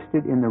become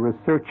interested in the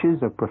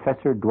researches of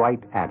Professor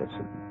Dwight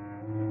Addison.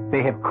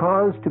 They have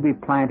caused to be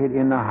planted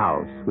in the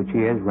house, which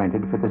he has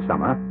rented for the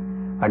summer,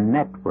 a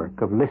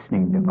network of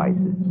listening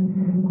devices,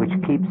 which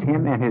keeps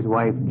him and his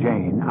wife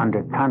Jane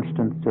under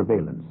constant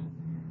surveillance.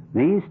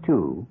 These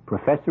two,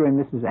 Professor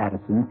and Mrs.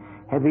 Addison,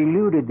 have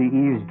eluded the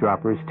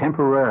eavesdroppers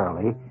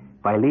temporarily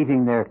by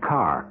leaving their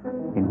car,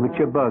 in which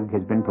a bug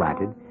has been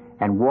planted,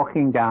 and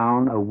walking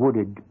down a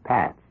wooded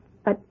path.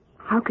 But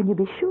how can you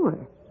be sure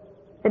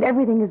that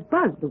everything is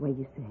bugged the way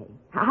you say?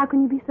 How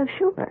can you be so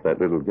sure?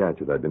 That little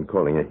gadget I've been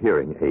calling a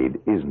hearing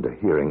aid isn't a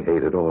hearing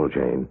aid at all,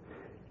 Jane.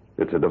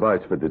 It's a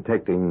device for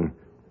detecting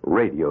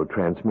radio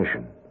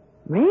transmission.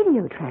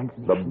 Radio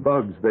transmission? The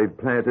bugs they've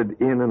planted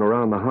in and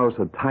around the house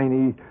are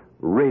tiny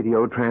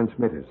radio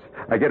transmitters.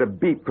 I get a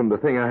beep from the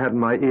thing I had in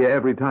my ear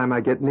every time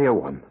I get near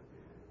one.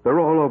 They're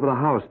all over the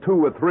house,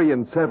 2 or 3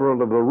 in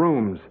several of the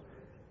rooms.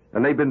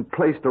 And they've been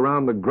placed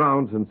around the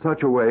grounds in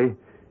such a way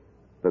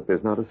that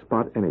there's not a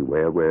spot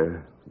anywhere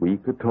where we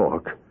could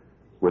talk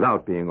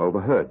without being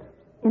overheard.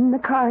 In the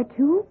car,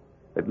 too?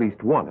 At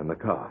least one in the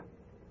car.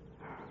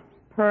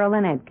 Pearl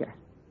and Edgar.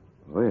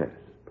 Oh, yes,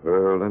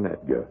 Pearl and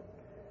Edgar.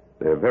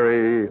 They're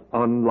very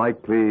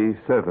unlikely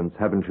servants,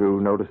 haven't you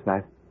noticed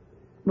that?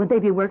 Would they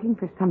be working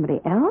for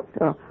somebody else,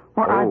 or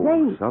are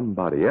they...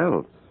 somebody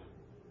else?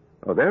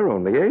 Oh, they're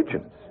only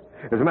agents.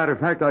 As a matter of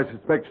fact, I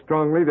suspect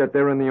strongly that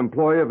they're in the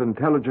employ of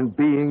intelligent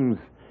beings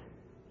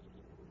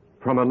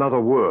from another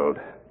world.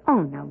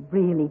 Oh, no,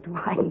 really,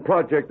 Dwight. The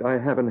project I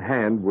have in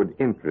hand would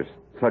interest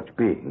such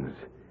beings.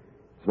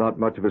 It's not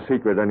much of a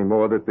secret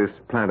anymore that this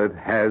planet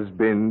has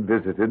been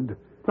visited.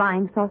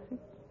 Flying saucers?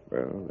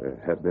 Well, there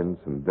have been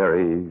some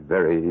very,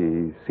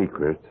 very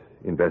secret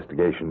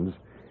investigations.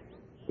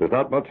 There's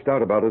not much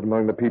doubt about it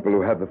among the people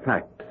who have the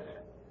facts.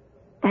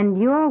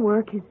 And your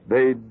work is...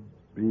 They'd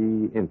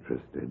be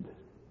interested.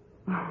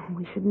 Oh,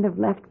 we shouldn't have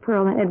left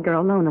Pearl and Edgar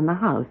alone in the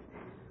house.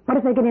 What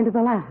if they get into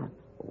the lab?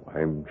 Oh,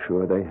 I'm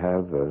sure they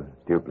have a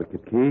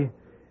duplicate key.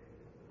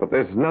 But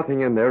there's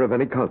nothing in there of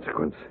any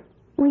consequence.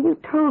 Well, you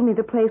told me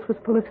the place was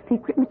full of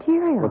secret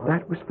material. But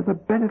that was for the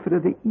benefit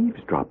of the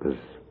eavesdroppers,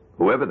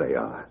 whoever they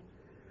are.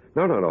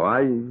 No.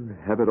 I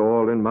have it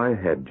all in my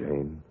head,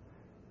 Jane.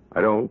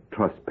 I don't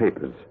trust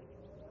papers.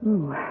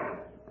 Ooh,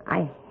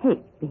 I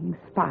hate being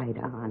spied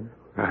on.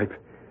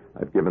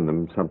 I've given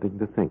them something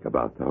to think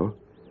about, though.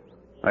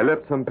 I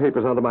left some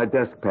papers under my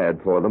desk pad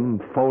for them,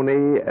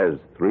 phony as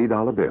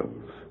 $3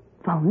 bills.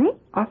 Phony?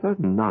 Utter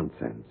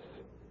nonsense.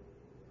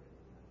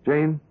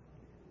 Jane,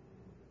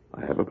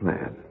 I have a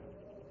plan.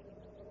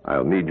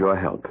 I'll need your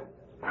help.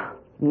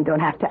 You don't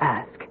have to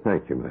ask.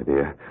 Thank you, my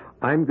dear.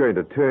 I'm going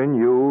to turn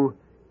you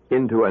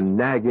into a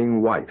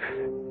nagging wife.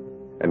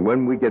 And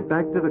when we get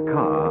back to the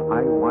car,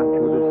 I want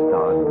you to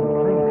start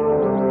complaining.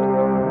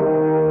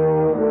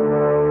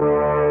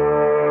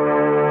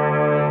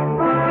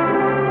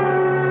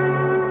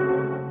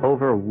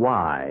 Over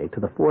y to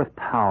the fourth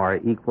power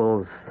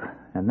equals...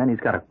 And then he's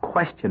got a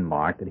question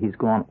mark that he's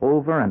gone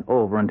over and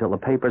over until the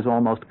paper's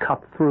almost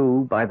cut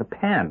through by the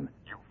pen.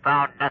 You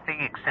found nothing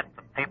except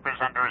the papers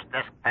under his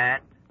desk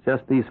pad?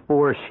 Just these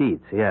 4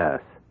 sheets,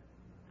 yes.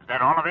 Is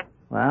that all of it?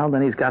 Well,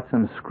 then he's got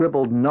some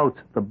scribbled notes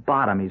at the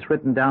bottom. He's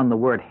written down the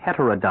word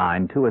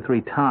heterodyne 2 or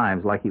 3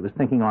 times like he was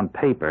thinking on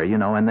paper,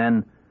 and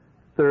then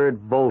third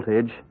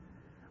voltage.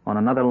 On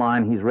another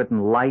line, he's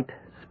written light,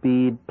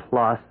 speed,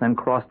 plus, then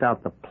crossed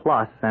out the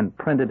plus and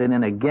printed it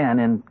in again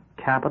in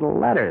capital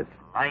letters.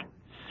 Light,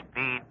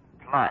 speed,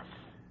 plus.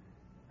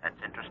 That's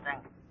interesting.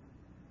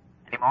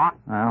 Any more?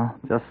 Well,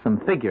 just some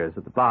figures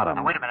at the bottom.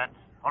 Now, wait a minute.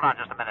 Hold on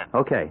just a minute.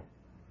 Okay.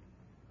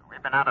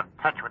 We've been out of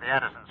touch with the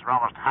Edisons for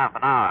almost half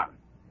an hour.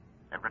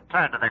 They've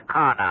returned to their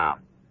car now.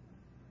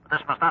 But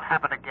this must not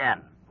happen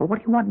again. Well, what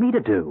do you want me to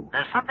do?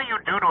 There's something you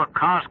do to a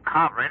car's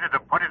carburetor to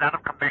put it out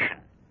of commission.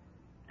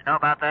 You know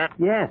about that?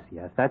 Yes,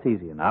 that's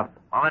easy enough.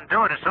 Well, then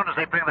do it as soon as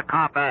they bring the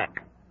car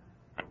back.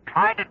 And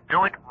try to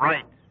do it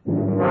right.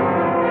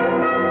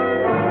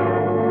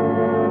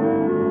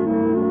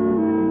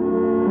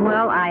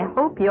 Well, I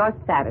hope you're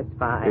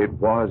satisfied. It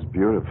was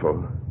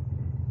beautiful.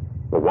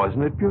 But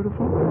wasn't it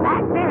beautiful?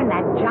 Back there in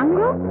that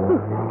jungle?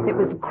 It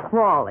was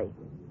crawly.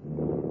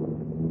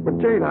 But,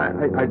 Jane,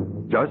 I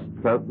just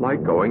felt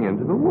like going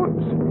into the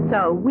woods.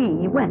 So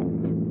we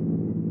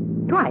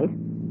went. Dwight,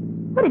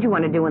 what did you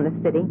want to do in the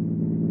city?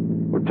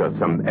 Well, just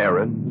some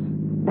errands.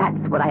 That's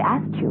what I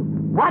asked you.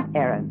 What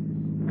errands?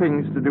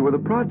 Things to do with a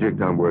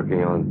project I'm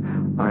working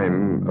on.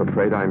 I'm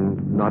afraid I'm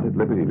not at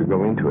liberty to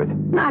go into it.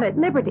 Not at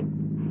liberty.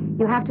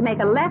 You have to make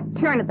a left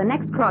turn at the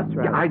next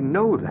crossroads. Yeah, I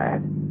know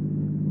that.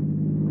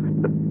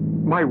 But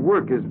my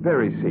work is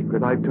very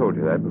secret. I've told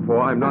you that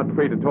before. I'm not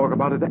free to talk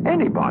about it to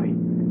anybody.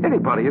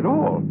 Anybody at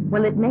all.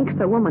 Well, it makes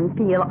a woman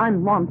feel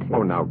unwanted.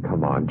 Oh, now,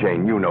 come on,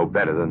 Jane. You know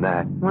better than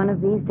that. One of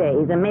these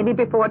days, and maybe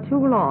before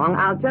too long,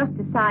 I'll just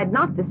decide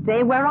not to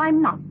stay where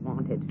I'm not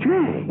wanted.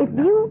 Jane! If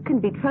you can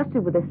be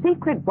trusted with a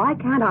secret, why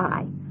can't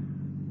I?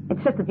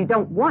 It's just that you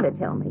don't want to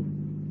tell me.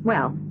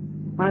 Well,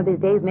 one of these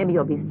days, maybe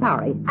you'll be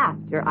sorry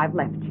after I've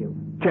left you.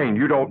 Jane,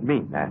 you don't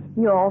mean that.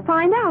 You'll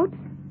find out.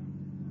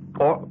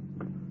 Well,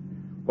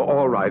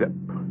 all right.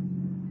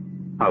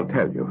 I'll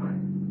tell you.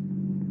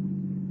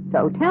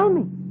 So tell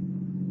me.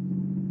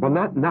 Well,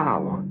 not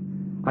now.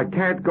 I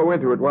can't go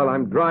into it while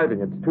I'm driving.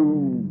 It's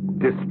too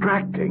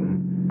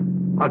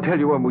distracting. I'll tell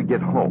you when we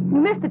get home.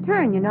 You missed a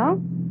turn, you know.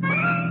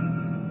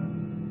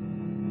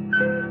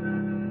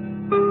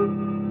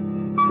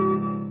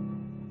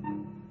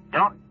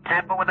 Don't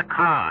tamper with the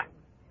car.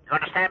 You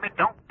understand me?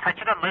 Don't touch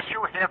it unless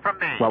you hear from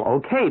me. Well,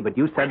 okay, but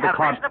you said we the have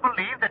car... reason to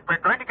believe that we're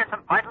going to get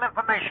some vital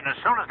information as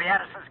soon as the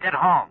Addisons get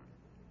home.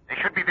 They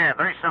should be there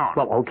very soon.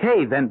 Well,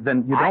 okay, then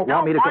you don't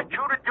want me to... I don't want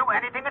you to do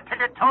anything until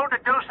you're told to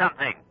do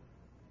something.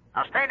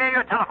 Now stay near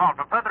your telephone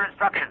for further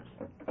instructions.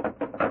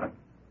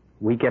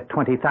 We get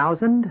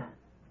 20,000.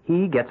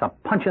 He gets a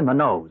punch in the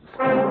nose.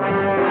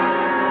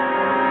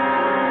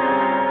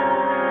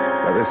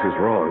 Now, this is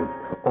wrong.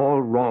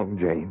 All wrong,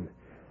 Jane.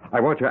 I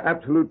want your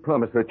absolute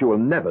promise that you will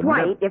never...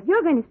 Dwight, if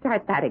you're going to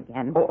start that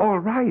again... Oh, all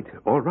right.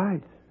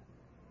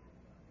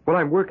 What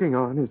I'm working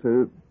on is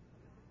a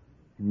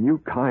new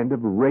kind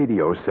of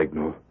radio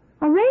signal.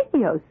 A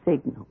radio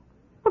signal?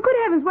 For good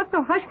heavens, what's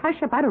so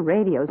hush-hush about a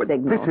radio But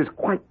signal? this is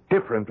quite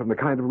different from the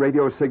kind of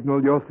radio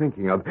signal you're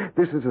thinking of.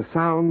 This is a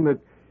sound that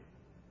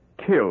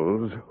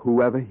kills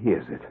whoever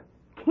hears it.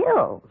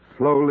 Kills?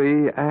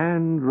 Slowly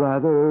and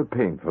rather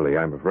painfully,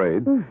 I'm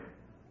afraid.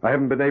 I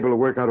haven't been able to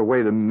work out a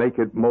way to make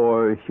it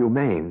more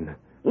humane.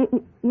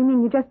 You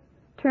mean you just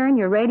turn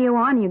your radio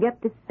on and you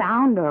get this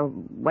sound or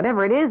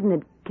whatever it is and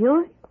it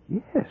kills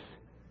you? Yes.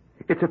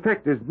 Its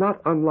effect is not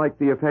unlike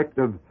the effect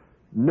of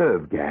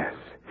nerve gas.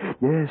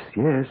 Yes,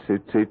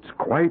 it's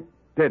quite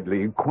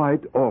deadly,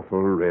 quite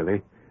awful,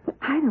 really. But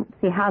I don't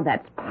see how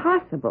that's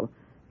possible.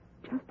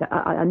 Just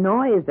a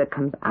noise that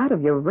comes out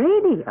of your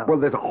radio. Well,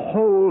 there's a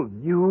whole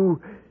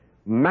new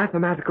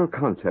mathematical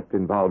concept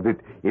involved.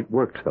 It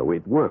works, though.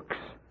 It works.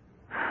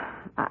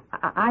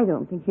 I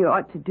don't think you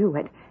ought to do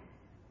it.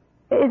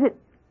 Is it...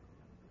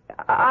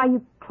 Are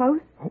you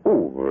close?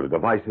 Oh, the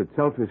device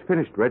itself is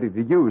finished, ready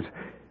to use.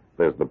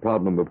 There's the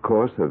problem, of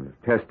course, of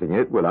testing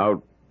it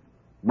without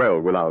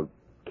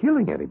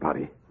killing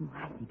anybody.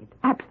 I think it's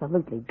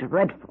absolutely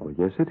dreadful. Oh,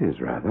 yes, it is,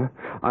 rather.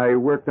 I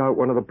worked out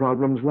one of the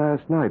problems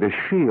last night, a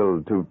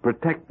shield to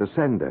protect the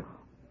sender.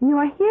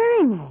 Your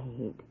hearing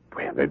aid.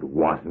 Well, it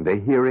wasn't a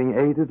hearing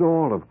aid at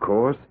all, of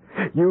course.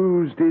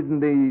 Used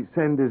in the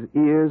sender's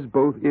ears,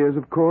 both ears,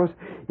 of course,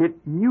 it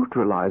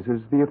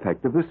neutralizes the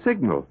effect of the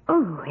signal.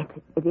 Oh,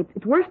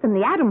 it's worse than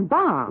the atom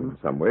bomb. In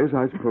some ways,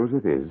 I suppose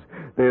it is.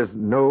 There's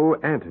no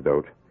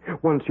antidote.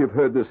 Once you've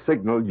heard the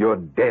signal, you're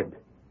dead.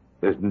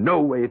 There's no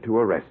way to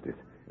arrest it.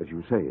 As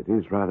you say, it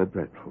is rather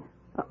dreadful.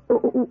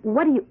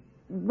 What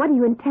do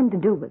you intend to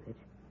do with it?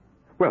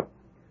 Well,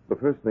 the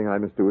first thing I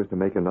must do is to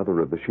make another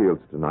of the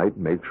shields tonight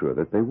and make sure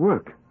that they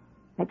work.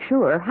 Make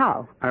sure?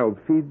 How? I'll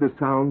feed the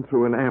sound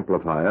through an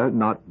amplifier,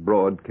 not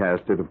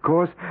broadcast it, of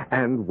course,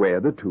 and wear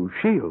the two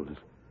shields.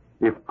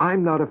 If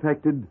I'm not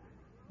affected,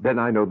 then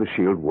I know the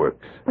shield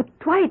works. But,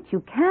 Dwight,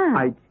 you can't.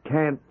 I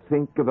can't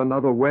think of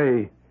another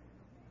way.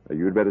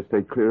 You'd better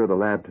stay clear of the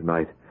lab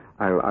tonight.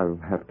 I'll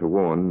have to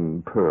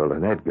warn Pearl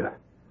and Edgar.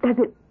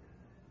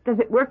 Does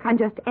it work on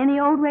just any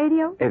old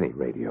radio? Any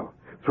radio.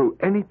 Through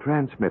any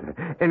transmitter.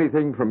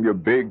 Anything from your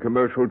big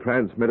commercial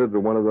transmitter to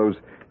one of those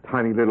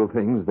tiny little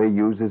things they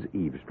use as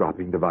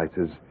eavesdropping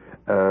devices.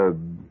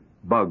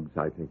 Bugs,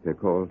 I think they're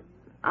called.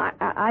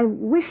 I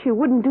wish you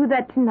wouldn't do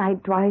that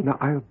tonight, Dwight. Now,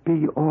 I'll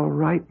be all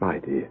right, my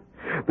dear.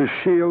 The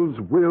shields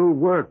will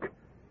work.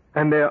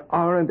 And there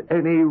aren't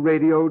any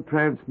radio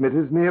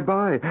transmitters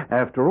nearby.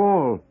 After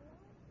all,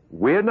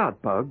 we're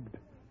not bugged.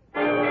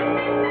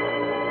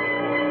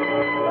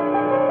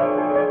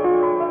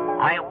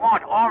 I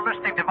want all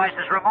listening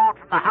devices removed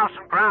from the house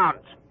and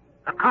grounds.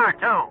 The car,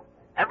 too.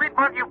 Every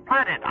bug you've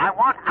planted, I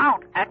want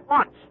out at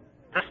once.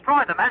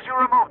 Destroy them as you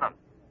remove them.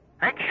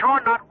 Make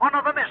sure not one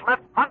of them is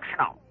left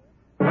functional.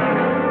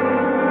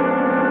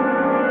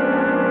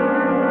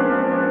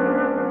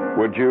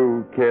 Would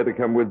you care to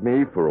come with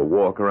me for a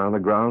walk around the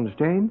grounds,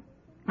 Jane?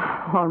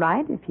 All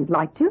right, if you'd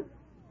like to.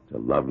 It's a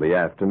lovely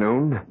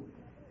afternoon.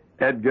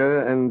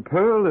 Edgar and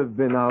Pearl have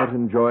been out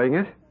enjoying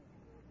it.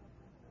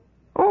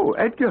 Oh,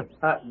 Edgar.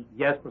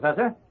 Yes,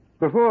 Professor?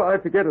 Before I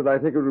forget it, I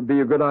think it would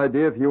be a good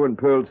idea if you and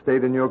Pearl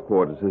stayed in your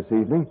quarters this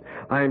evening.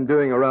 I'm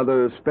doing a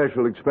rather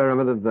special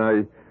experiment,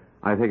 and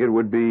I think it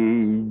would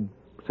be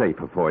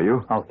safer for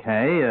you.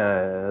 Okay,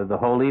 the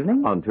whole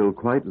evening? Until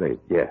quite late,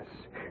 yes.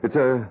 It's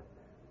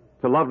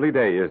a lovely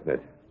day, isn't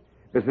it?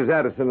 Mrs.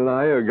 Addison and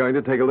I are going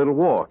to take a little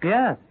walk.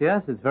 Yes,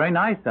 it's very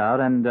nice out,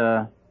 and,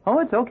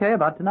 it's okay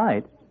about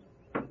tonight.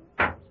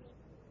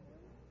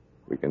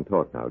 We can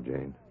talk now,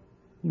 Jane.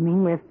 You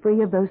mean we're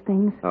free of those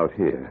things? Out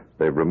here,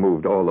 they've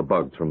removed all the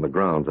bugs from the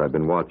grounds. I've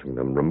been watching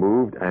them,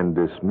 removed and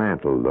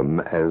dismantled them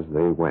as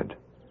they went.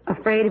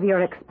 Afraid of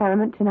your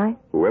experiment tonight?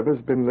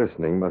 Whoever's been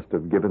listening must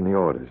have given the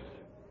orders.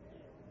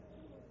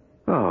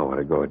 Oh, what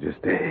a gorgeous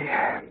day.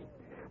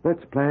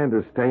 Let's plan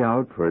to stay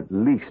out for at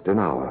least an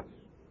hour.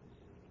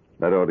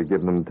 That ought to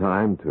give them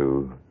time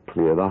to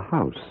clear the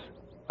house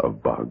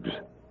of bugs.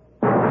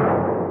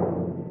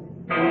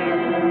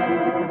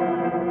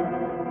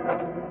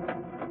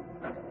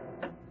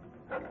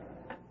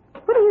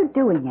 What are you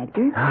doing,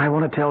 Edgar? I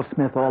want to tell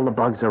Smith all the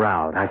bugs are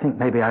out. I think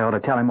maybe I ought to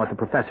tell him what the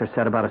professor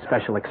said about a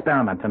special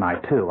experiment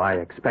tonight, too. I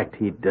expect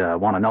he'd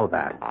want to know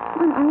that.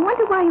 I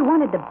wonder why you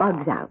wanted the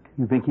bugs out.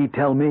 You think he'd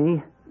tell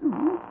me?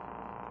 Mm-hmm.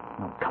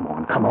 Oh,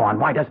 come on.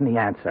 Why doesn't he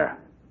answer?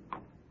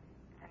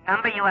 The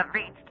number you have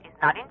reached is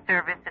not in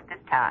service at this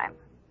time.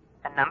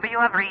 The number you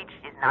have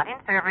reached is not in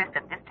service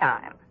at this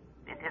time.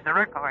 This is a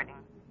recording.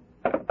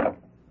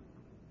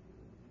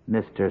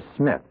 Mr.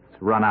 Smith's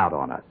run out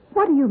on us.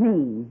 What do you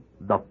mean?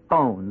 The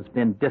phone's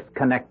been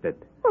disconnected.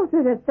 Oh,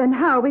 then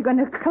how are we going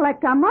to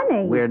collect our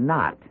money? We're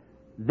not.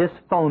 This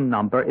phone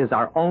number is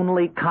our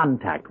only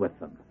contact with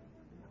them.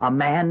 A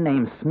man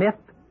named Smith?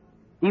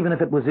 Even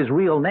if it was his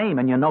real name,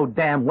 and you know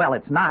damn well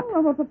it's not.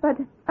 Oh, but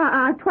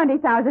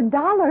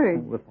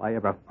 $20,000. If I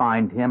ever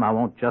find him, I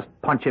won't just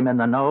punch him in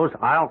the nose.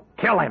 I'll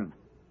kill him.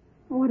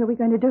 What are we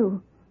going to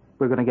do?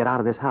 We're going to get out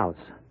of this house.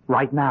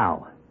 Right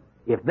now.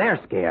 If they're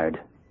scared,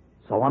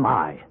 so am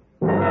I.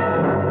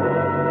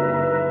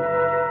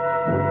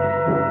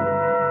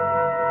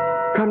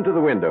 Come to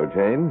the window,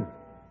 Jane.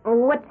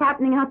 What's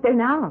happening out there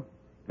now?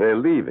 They're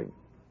leaving.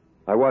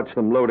 I watched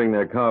them loading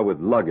their car with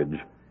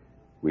luggage.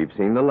 We've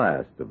seen the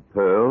last of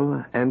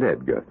Pearl and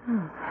Edgar.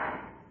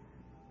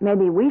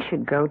 Maybe we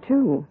should go,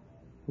 too.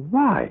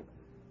 Why?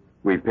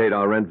 We've paid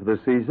our rent for the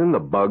season. The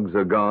bugs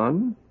are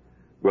gone.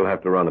 We'll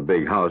have to run a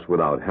big house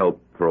without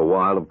help for a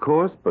while, of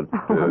course, but...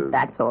 Oh,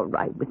 that's all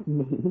right with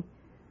me.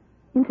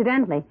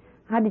 Incidentally,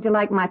 how did you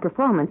like my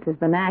performance as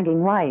the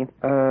nagging wife?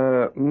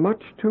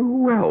 Much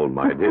too well,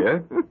 my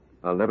dear.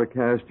 I'll never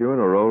cast you in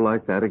a role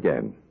like that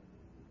again.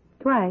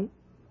 Dwight?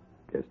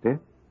 Yes, dear?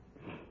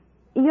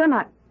 You're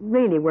not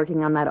really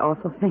working on that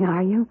awful thing,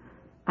 are you?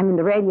 I mean,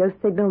 the radio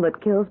signal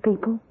that kills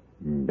people?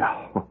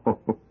 No.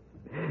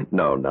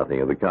 No,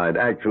 nothing of the kind.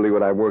 Actually,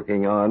 what I'm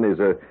working on is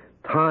a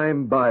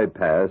time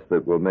bypass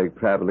that will make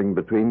traveling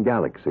between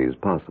galaxies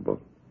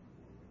possible.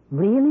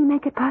 Really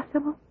make it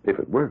possible? If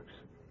it works.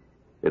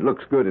 It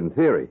looks good in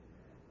theory.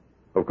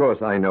 Of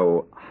course, I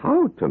know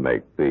how to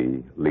make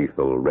the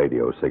lethal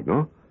radio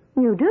signal.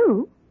 You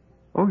do?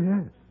 Oh,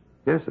 yes.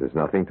 Yes, there's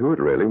nothing to it,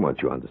 really, once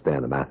you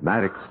understand the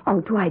mathematics.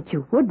 Oh, Dwight,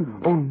 you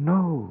wouldn't. Oh,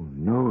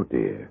 no,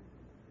 dear.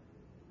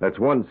 That's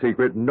one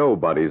secret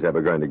nobody's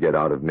ever going to get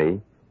out of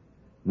me.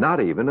 Not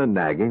even a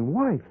nagging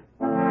wife.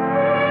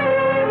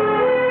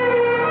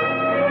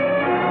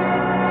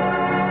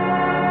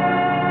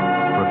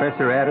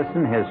 Professor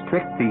Addison has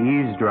tricked the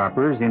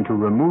eavesdroppers into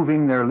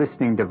removing their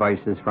listening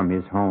devices from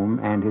his home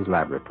and his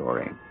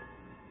laboratory.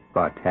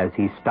 But has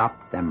he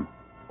stopped them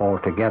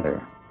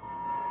altogether?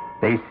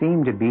 They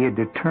seem to be a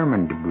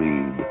determined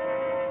breed.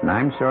 And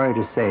I'm sorry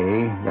to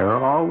say, there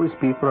are always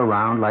people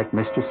around like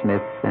Mr.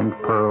 Smith and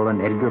Pearl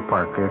and Edgar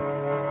Parker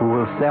who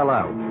will sell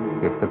out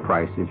if the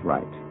price is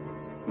right.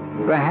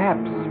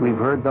 Perhaps we've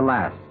heard the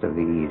last of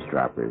the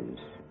eavesdroppers.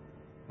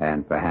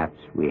 And perhaps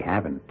we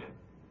haven't.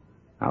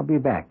 I'll be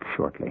back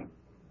shortly.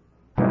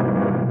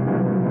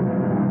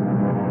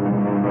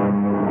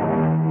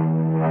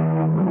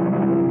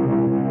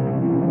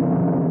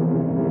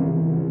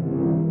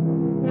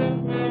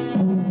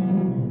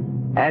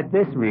 At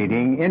this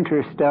reading,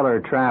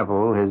 interstellar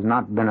travel has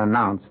not been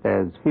announced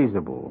as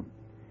feasible.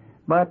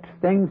 But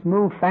things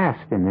move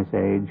fast in this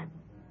age.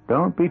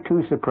 Don't be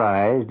too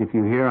surprised if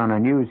you hear on a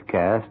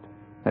newscast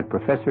that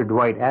Professor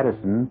Dwight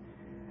Addison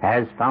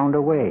has found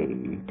a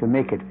way to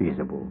make it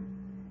feasible.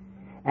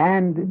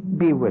 And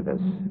be with us,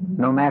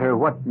 no matter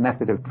what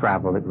method of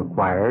travel it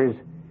requires,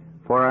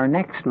 for our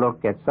next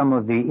look at some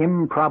of the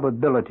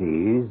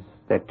improbabilities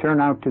that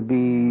turn out to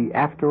be,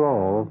 after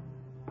all,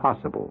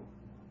 possible.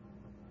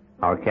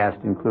 Our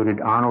cast included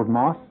Arnold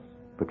Moss,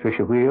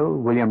 Patricia Wheel,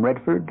 William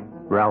Redford,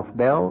 Ralph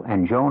Bell,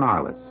 and Joan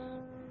Arless.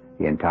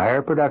 The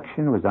entire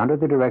production was under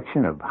the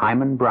direction of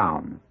Himan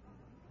Brown.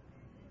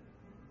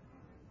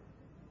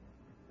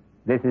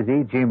 This is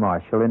E.G.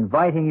 Marshall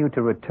inviting you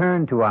to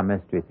return to our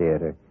Mystery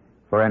Theater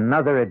for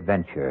another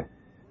adventure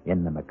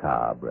in the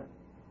macabre.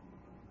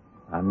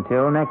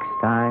 Until next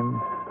time,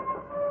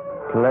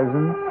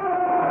 pleasant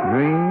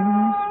dreams.